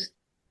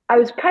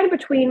was kind of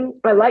between,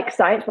 I like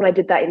science when I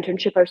did that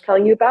internship I was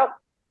telling you about. I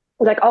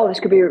was like, oh, this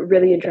could be a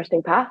really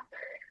interesting path.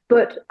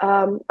 But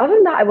other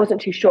than that, I wasn't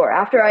too sure.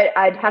 After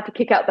I'd had to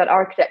kick out that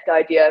architect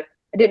idea,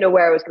 I didn't know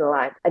where I was going to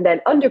land. And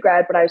then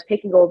undergrad, when I was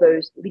taking all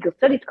those legal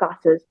studies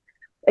classes,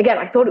 again,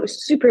 I thought it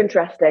was super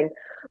interesting,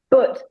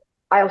 but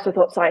I also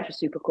thought science was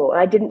super cool. And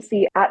I didn't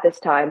see at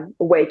this time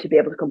a way to be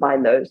able to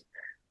combine those.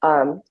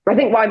 I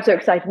think why I'm so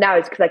excited now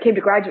is because I came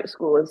to graduate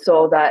school and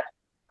saw that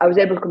I was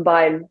able to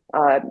combine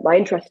my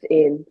interest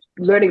in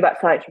learning about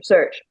science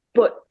research,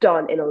 but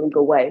done in a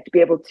legal way, to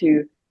be able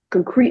to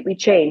concretely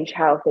change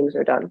how things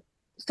are done.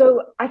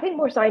 So I think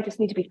more scientists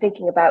need to be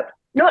thinking about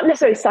not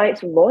necessarily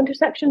science and law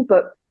intersection,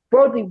 but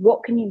broadly,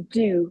 what can you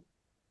do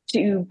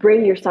to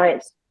bring your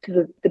science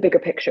to the bigger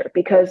picture?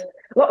 Because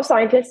a lot of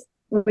scientists,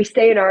 we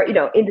stay in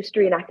our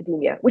industry and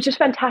academia, which is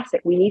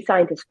fantastic. We need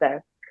scientists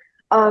there.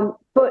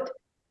 But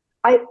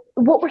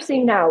what we're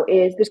seeing now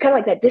is there's kind of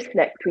like that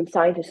disconnect between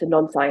scientists and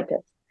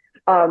non-scientists.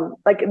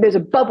 Like there's a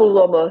bubble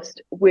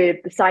almost with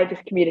the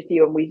scientist community,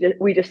 and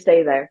we just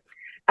stay there.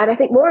 And I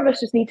think more of us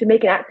just need to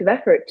make an active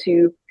effort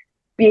to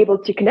be able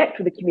to connect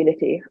with the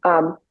community,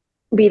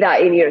 be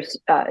that in your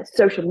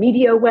social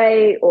media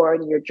way or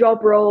in your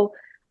job role,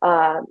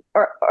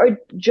 or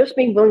just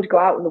being willing to go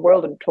out in the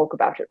world and talk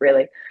about it,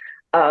 really.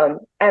 And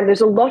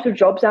there's a lot of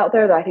jobs out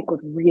there that I think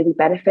would really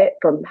benefit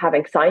from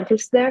having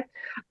scientists there,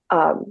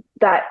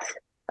 that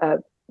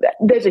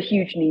there's a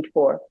huge need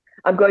for.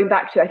 I'm going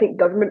back to, I think,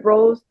 government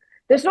roles.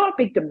 There's not a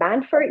big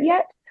demand for it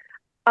yet,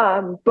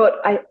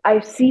 but I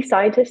see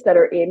scientists that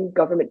are in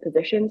government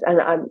positions,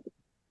 and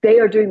they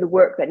are doing the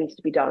work that needs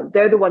to be done.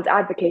 They're the ones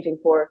advocating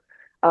for,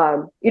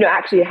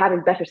 actually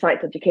having better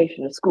science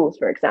education in schools,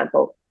 for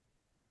example.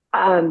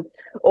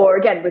 Or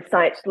again, with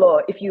science law,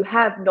 if you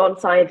have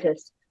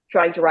non-scientists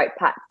trying to write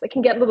patents, it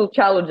can get a little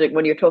challenging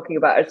when you're talking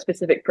about a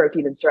specific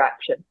protein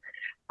interaction.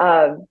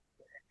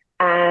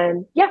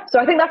 And yeah, so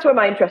I think that's where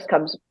my interest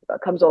comes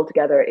all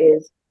together.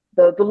 Is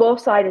the law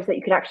side is that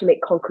you can actually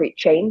make concrete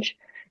change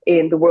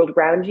in the world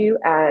around you,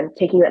 and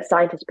taking that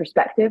scientist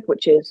perspective,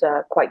 which is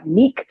quite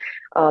unique,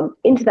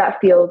 into that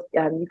field,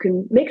 you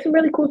can make some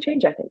really cool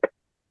change, I think.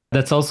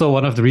 That's also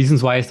one of the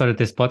reasons why I started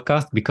this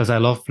podcast, because I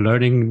love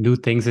learning new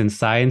things in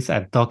science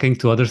and talking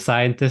to other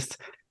scientists.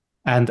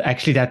 And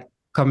actually that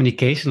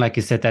communication, like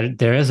you said, that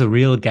there is a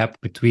real gap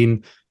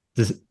between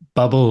this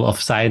bubble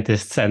of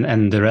scientists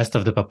and the rest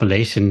of the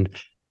population.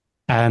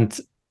 And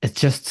it's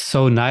just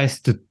so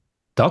nice to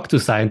talk to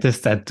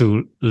scientists and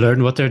to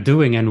learn what they're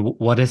doing and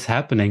what is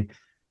happening.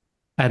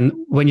 And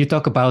when you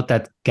talk about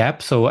that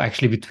gap, so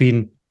actually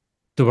between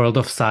the world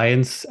of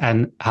science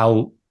and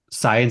how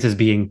science is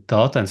being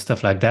taught and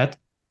stuff like that,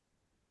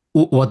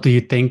 what do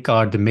you think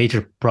are the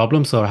major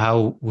problems, or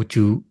how would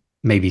you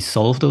maybe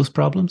solve those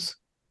problems?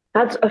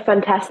 That's a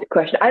fantastic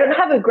question. I don't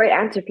have a great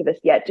answer for this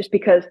yet, just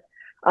because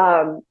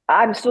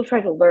I'm still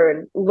trying to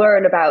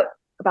learn about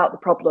the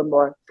problem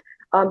more.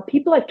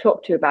 People I've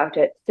talked to about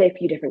it say a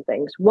few different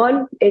things.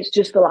 One, it's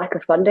just the lack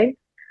of funding.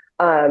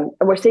 And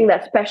we're seeing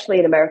that especially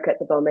in America at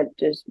the moment.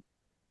 There's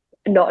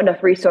not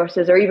enough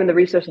resources, or even the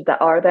resources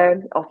that are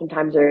there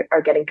oftentimes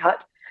are getting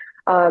cut.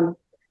 And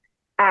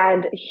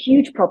a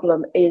huge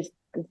problem is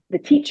the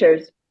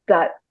teachers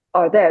that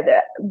are there.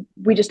 That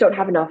we just don't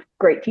have enough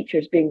great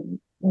teachers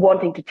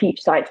wanting to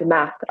teach science and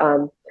math.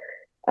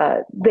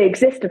 They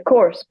exist, of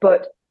course,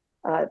 but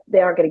they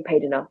aren't getting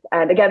paid enough.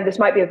 And again, this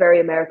might be a very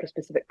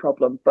America-specific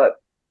problem, but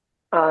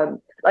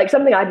like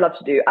something I'd love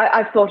to do,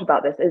 I've thought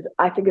about this, is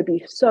I think it'd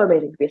be so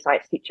amazing to be a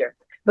science teacher.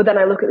 But then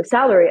I look at the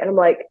salary and I'm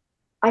like,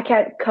 I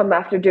can't come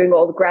after doing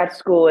all the grad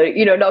school,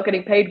 not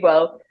getting paid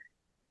well,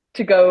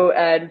 to go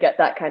and get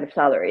that kind of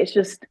salary. It's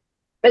just,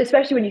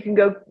 especially when you can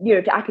go,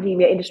 to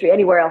academia, industry,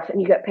 anywhere else,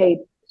 and you get paid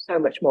so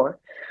much more.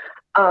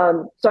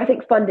 So I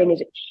think funding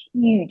is a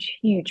huge,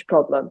 huge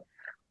problem.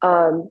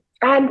 And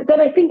then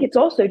I think it's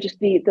also just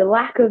the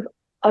lack of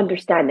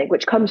understanding,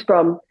 which comes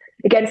from,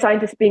 again,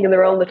 scientists being in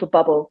their own little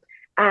bubble.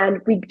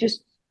 And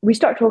we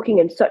start talking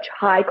in such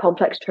high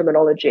complex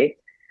terminology.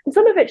 And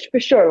some of it, for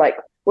sure, like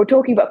we're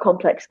talking about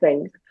complex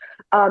things.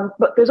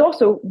 But there's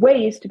also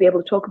ways to be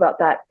able to talk about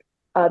that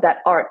that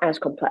aren't as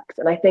complex.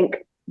 And I think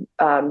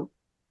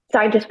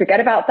scientists forget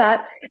about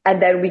that.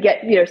 And then we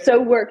get,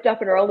 so worked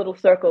up in our own little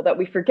circle that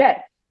we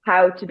forget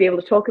how to be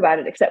able to talk about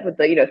it, except with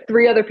the,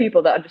 three other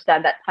people that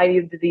understand that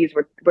tiny disease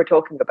we're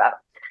talking about.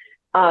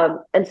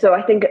 And so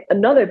I think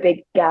another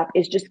big gap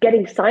is just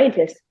getting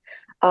scientists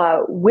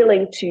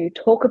willing to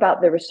talk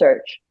about their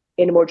research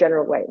in a more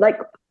general way. Like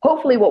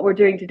hopefully what we're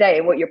doing today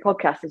and what your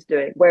podcast is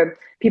doing, where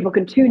people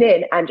can tune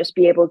in and just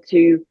be able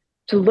to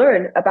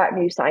learn about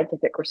new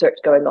scientific research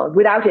going on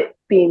without it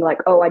being like,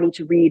 oh, I need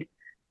to read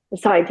the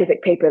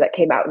scientific paper that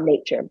came out in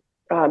Nature.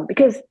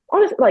 Because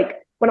honestly, like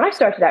when I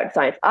started out in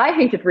science, I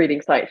hated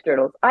reading science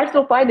journals. I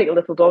still find it a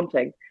little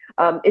daunting.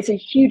 It's a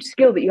huge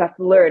skill that you have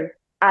to learn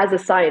as a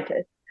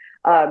scientist.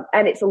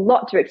 And it's a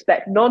lot to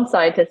expect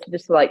non-scientists to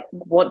just like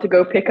want to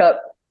go pick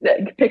up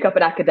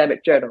an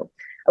academic journal.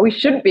 And we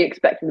shouldn't be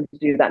expecting them to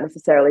do that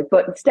necessarily,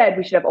 but instead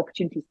we should have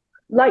opportunities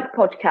like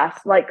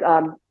podcasts, like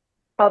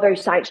other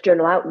science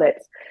journal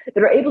outlets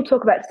that are able to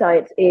talk about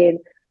science in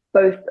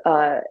both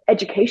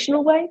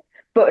educational way,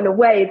 but in a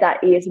way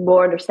that is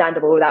more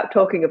understandable without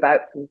talking about,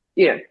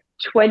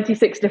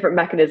 26 different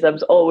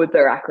mechanisms, all with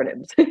their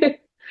acronyms.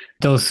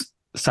 Those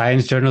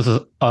science journals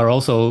are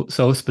also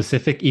so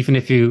specific. Even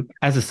if you,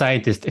 as a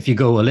scientist, if you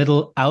go a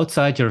little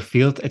outside your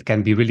field, it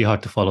can be really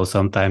hard to follow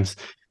sometimes.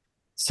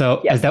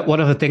 So Is that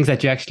one of the things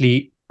that you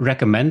actually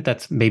recommend,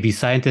 that maybe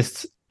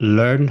scientists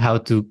learn how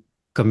to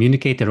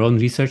communicate their own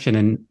research in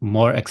a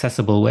more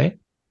accessible way?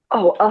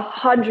 Oh,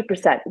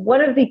 100%.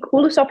 One of the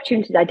coolest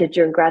opportunities I did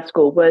during grad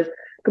school was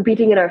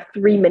competing in our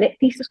 3-minute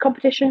thesis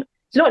competition.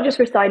 It's not just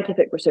for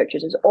scientific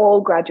researchers, it's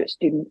all graduate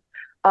students.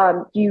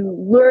 You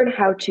learn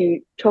how to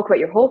talk about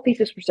your whole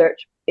thesis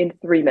research in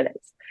 3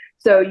 minutes.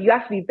 So you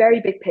have to be very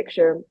big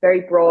picture,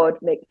 very broad,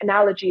 make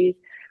analogies.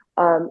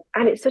 And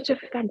it's such a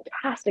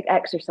fantastic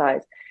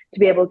exercise to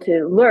be able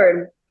to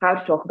learn how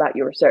to talk about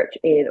your research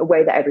in a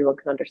way that everyone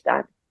can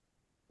understand.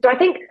 So I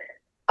think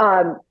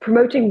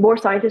promoting more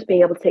scientists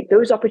being able to take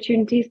those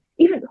opportunities,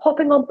 even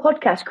hopping on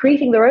podcasts,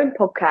 creating their own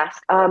podcast,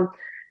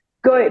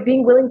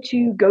 being willing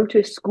to go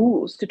to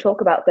schools to talk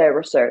about their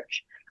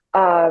research,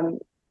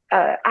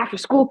 after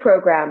school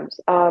programs,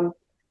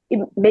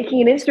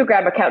 making an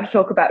Instagram account to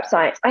talk about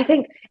science. I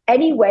think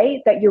any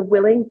way that you're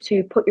willing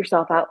to put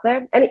yourself out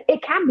there, and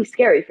it can be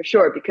scary for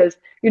sure, because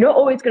you're not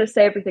always going to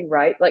say everything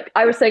right. Like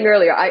I was saying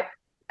earlier,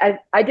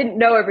 I didn't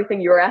know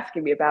everything you were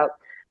asking me about,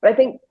 but I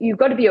think you've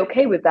got to be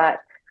okay with that,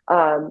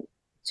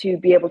 to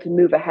be able to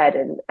move ahead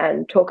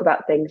and talk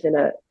about things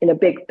in a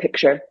big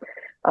picture,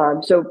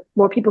 so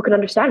more people can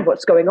understand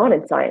what's going on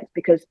in science.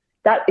 Because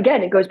that,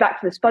 again, it goes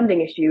back to this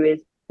funding issue: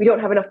 is we don't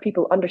have enough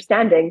people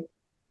understanding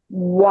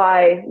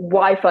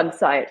why fund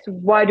science?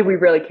 Why do we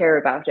really care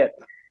about it?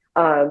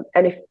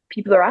 And if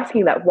people are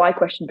asking that why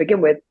question to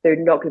begin with, they're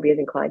not going to be as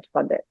inclined to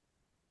fund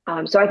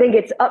it. So I think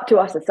it's up to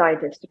us as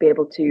scientists to be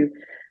able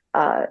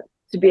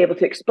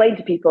to explain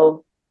to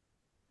people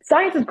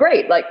science is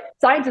great. Like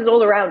science is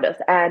all around us,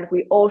 and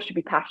we all should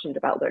be passionate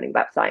about learning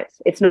about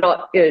science. It's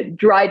not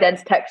dry,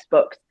 dense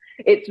textbooks.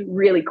 It's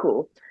really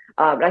cool.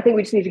 And I think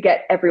we just need to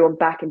get everyone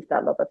back into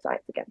that love of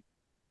science again.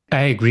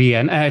 I agree.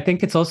 And I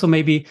think it's also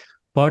maybe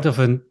part of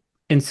an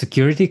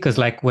insecurity, because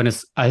like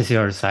as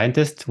you're a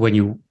scientist, when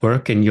you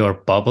work in your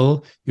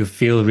bubble, you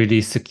feel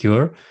really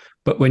secure.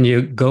 But when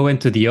you go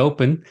into the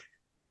open,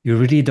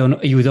 you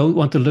don't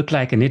want to look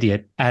like an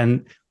idiot.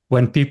 And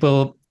when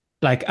people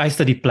like I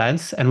study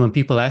plants, and when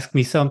people ask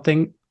me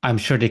something, I'm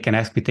sure they can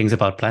ask me things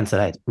about plants that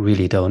I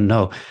really don't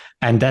know.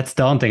 And that's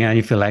daunting. And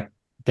you feel like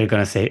they're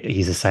going to say,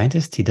 he's a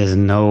scientist. He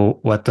doesn't know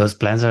what those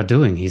plants are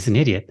doing. He's an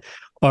idiot.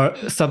 Or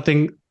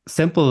something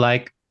simple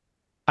like,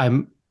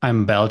 I'm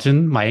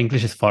Belgian. My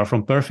English is far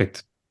from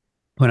perfect.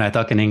 When I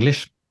talk in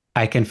English,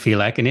 I can feel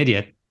like an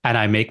idiot and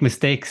I make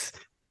mistakes.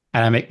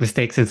 And I make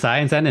mistakes in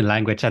science and in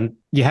language. And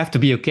you have to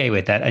be okay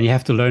with that. And you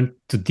have to learn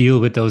to deal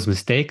with those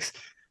mistakes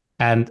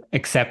and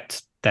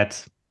accept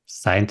that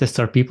scientists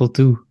are people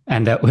too,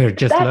 and that we're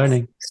just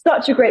learning.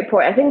 Such a great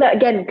point. I think that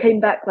again came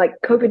back like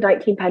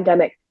COVID-19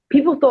 pandemic.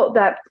 People thought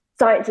that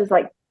science is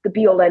like the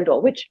be all end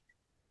all, which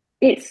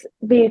it's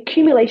the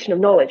accumulation of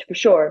knowledge for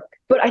sure.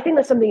 But I think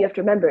that's something you have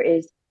to remember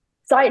is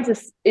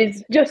science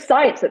is just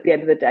science at the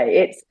end of the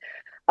day. It's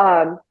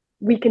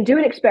we can do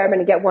an experiment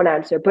and get one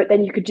answer, but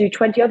then you could do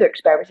 20 other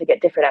experiments and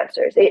get different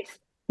answers. It's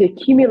the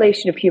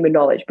accumulation of human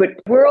knowledge, but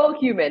we're all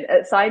human.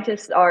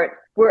 Scientists aren't,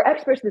 we're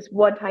experts in this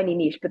one tiny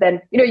niche. But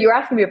then, you know, you're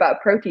asking me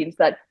about proteins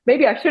that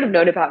maybe I should have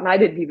known about, and I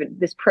didn't even,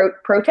 this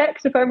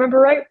Protex, if I remember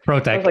right.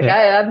 Protex, I was like,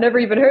 yeah. I've never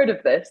even heard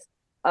of this.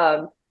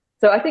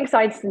 So I think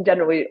scientists in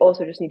general, we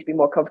also just need to be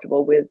more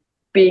comfortable with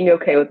being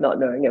okay with not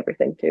knowing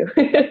everything too.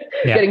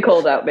 Getting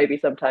called out maybe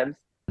sometimes.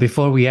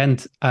 Before we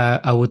end,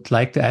 I would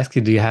like to ask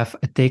you, do you have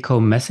a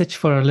take-home message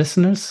for our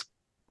listeners?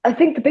 I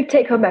think the big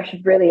take-home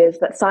message really is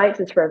that science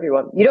is for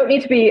everyone. You don't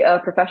need to be a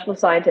professional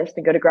scientist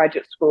and go to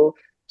graduate school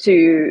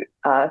to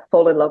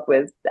fall in love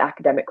with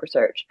academic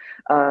research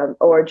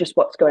or just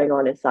what's going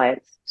on in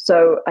science.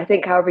 So I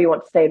think however you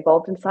want to stay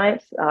involved in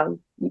science,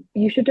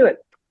 you should do it.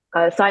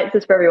 Science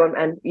is for everyone,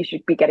 and you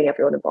should be getting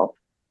everyone involved.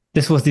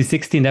 This was the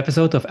 16th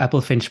episode of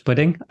Apple Finch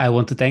Pudding. I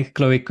want to thank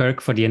Chloe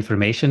Kirk for the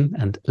information,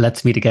 and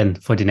let's meet again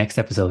for the next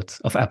episode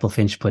of Apple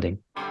Finch Pudding.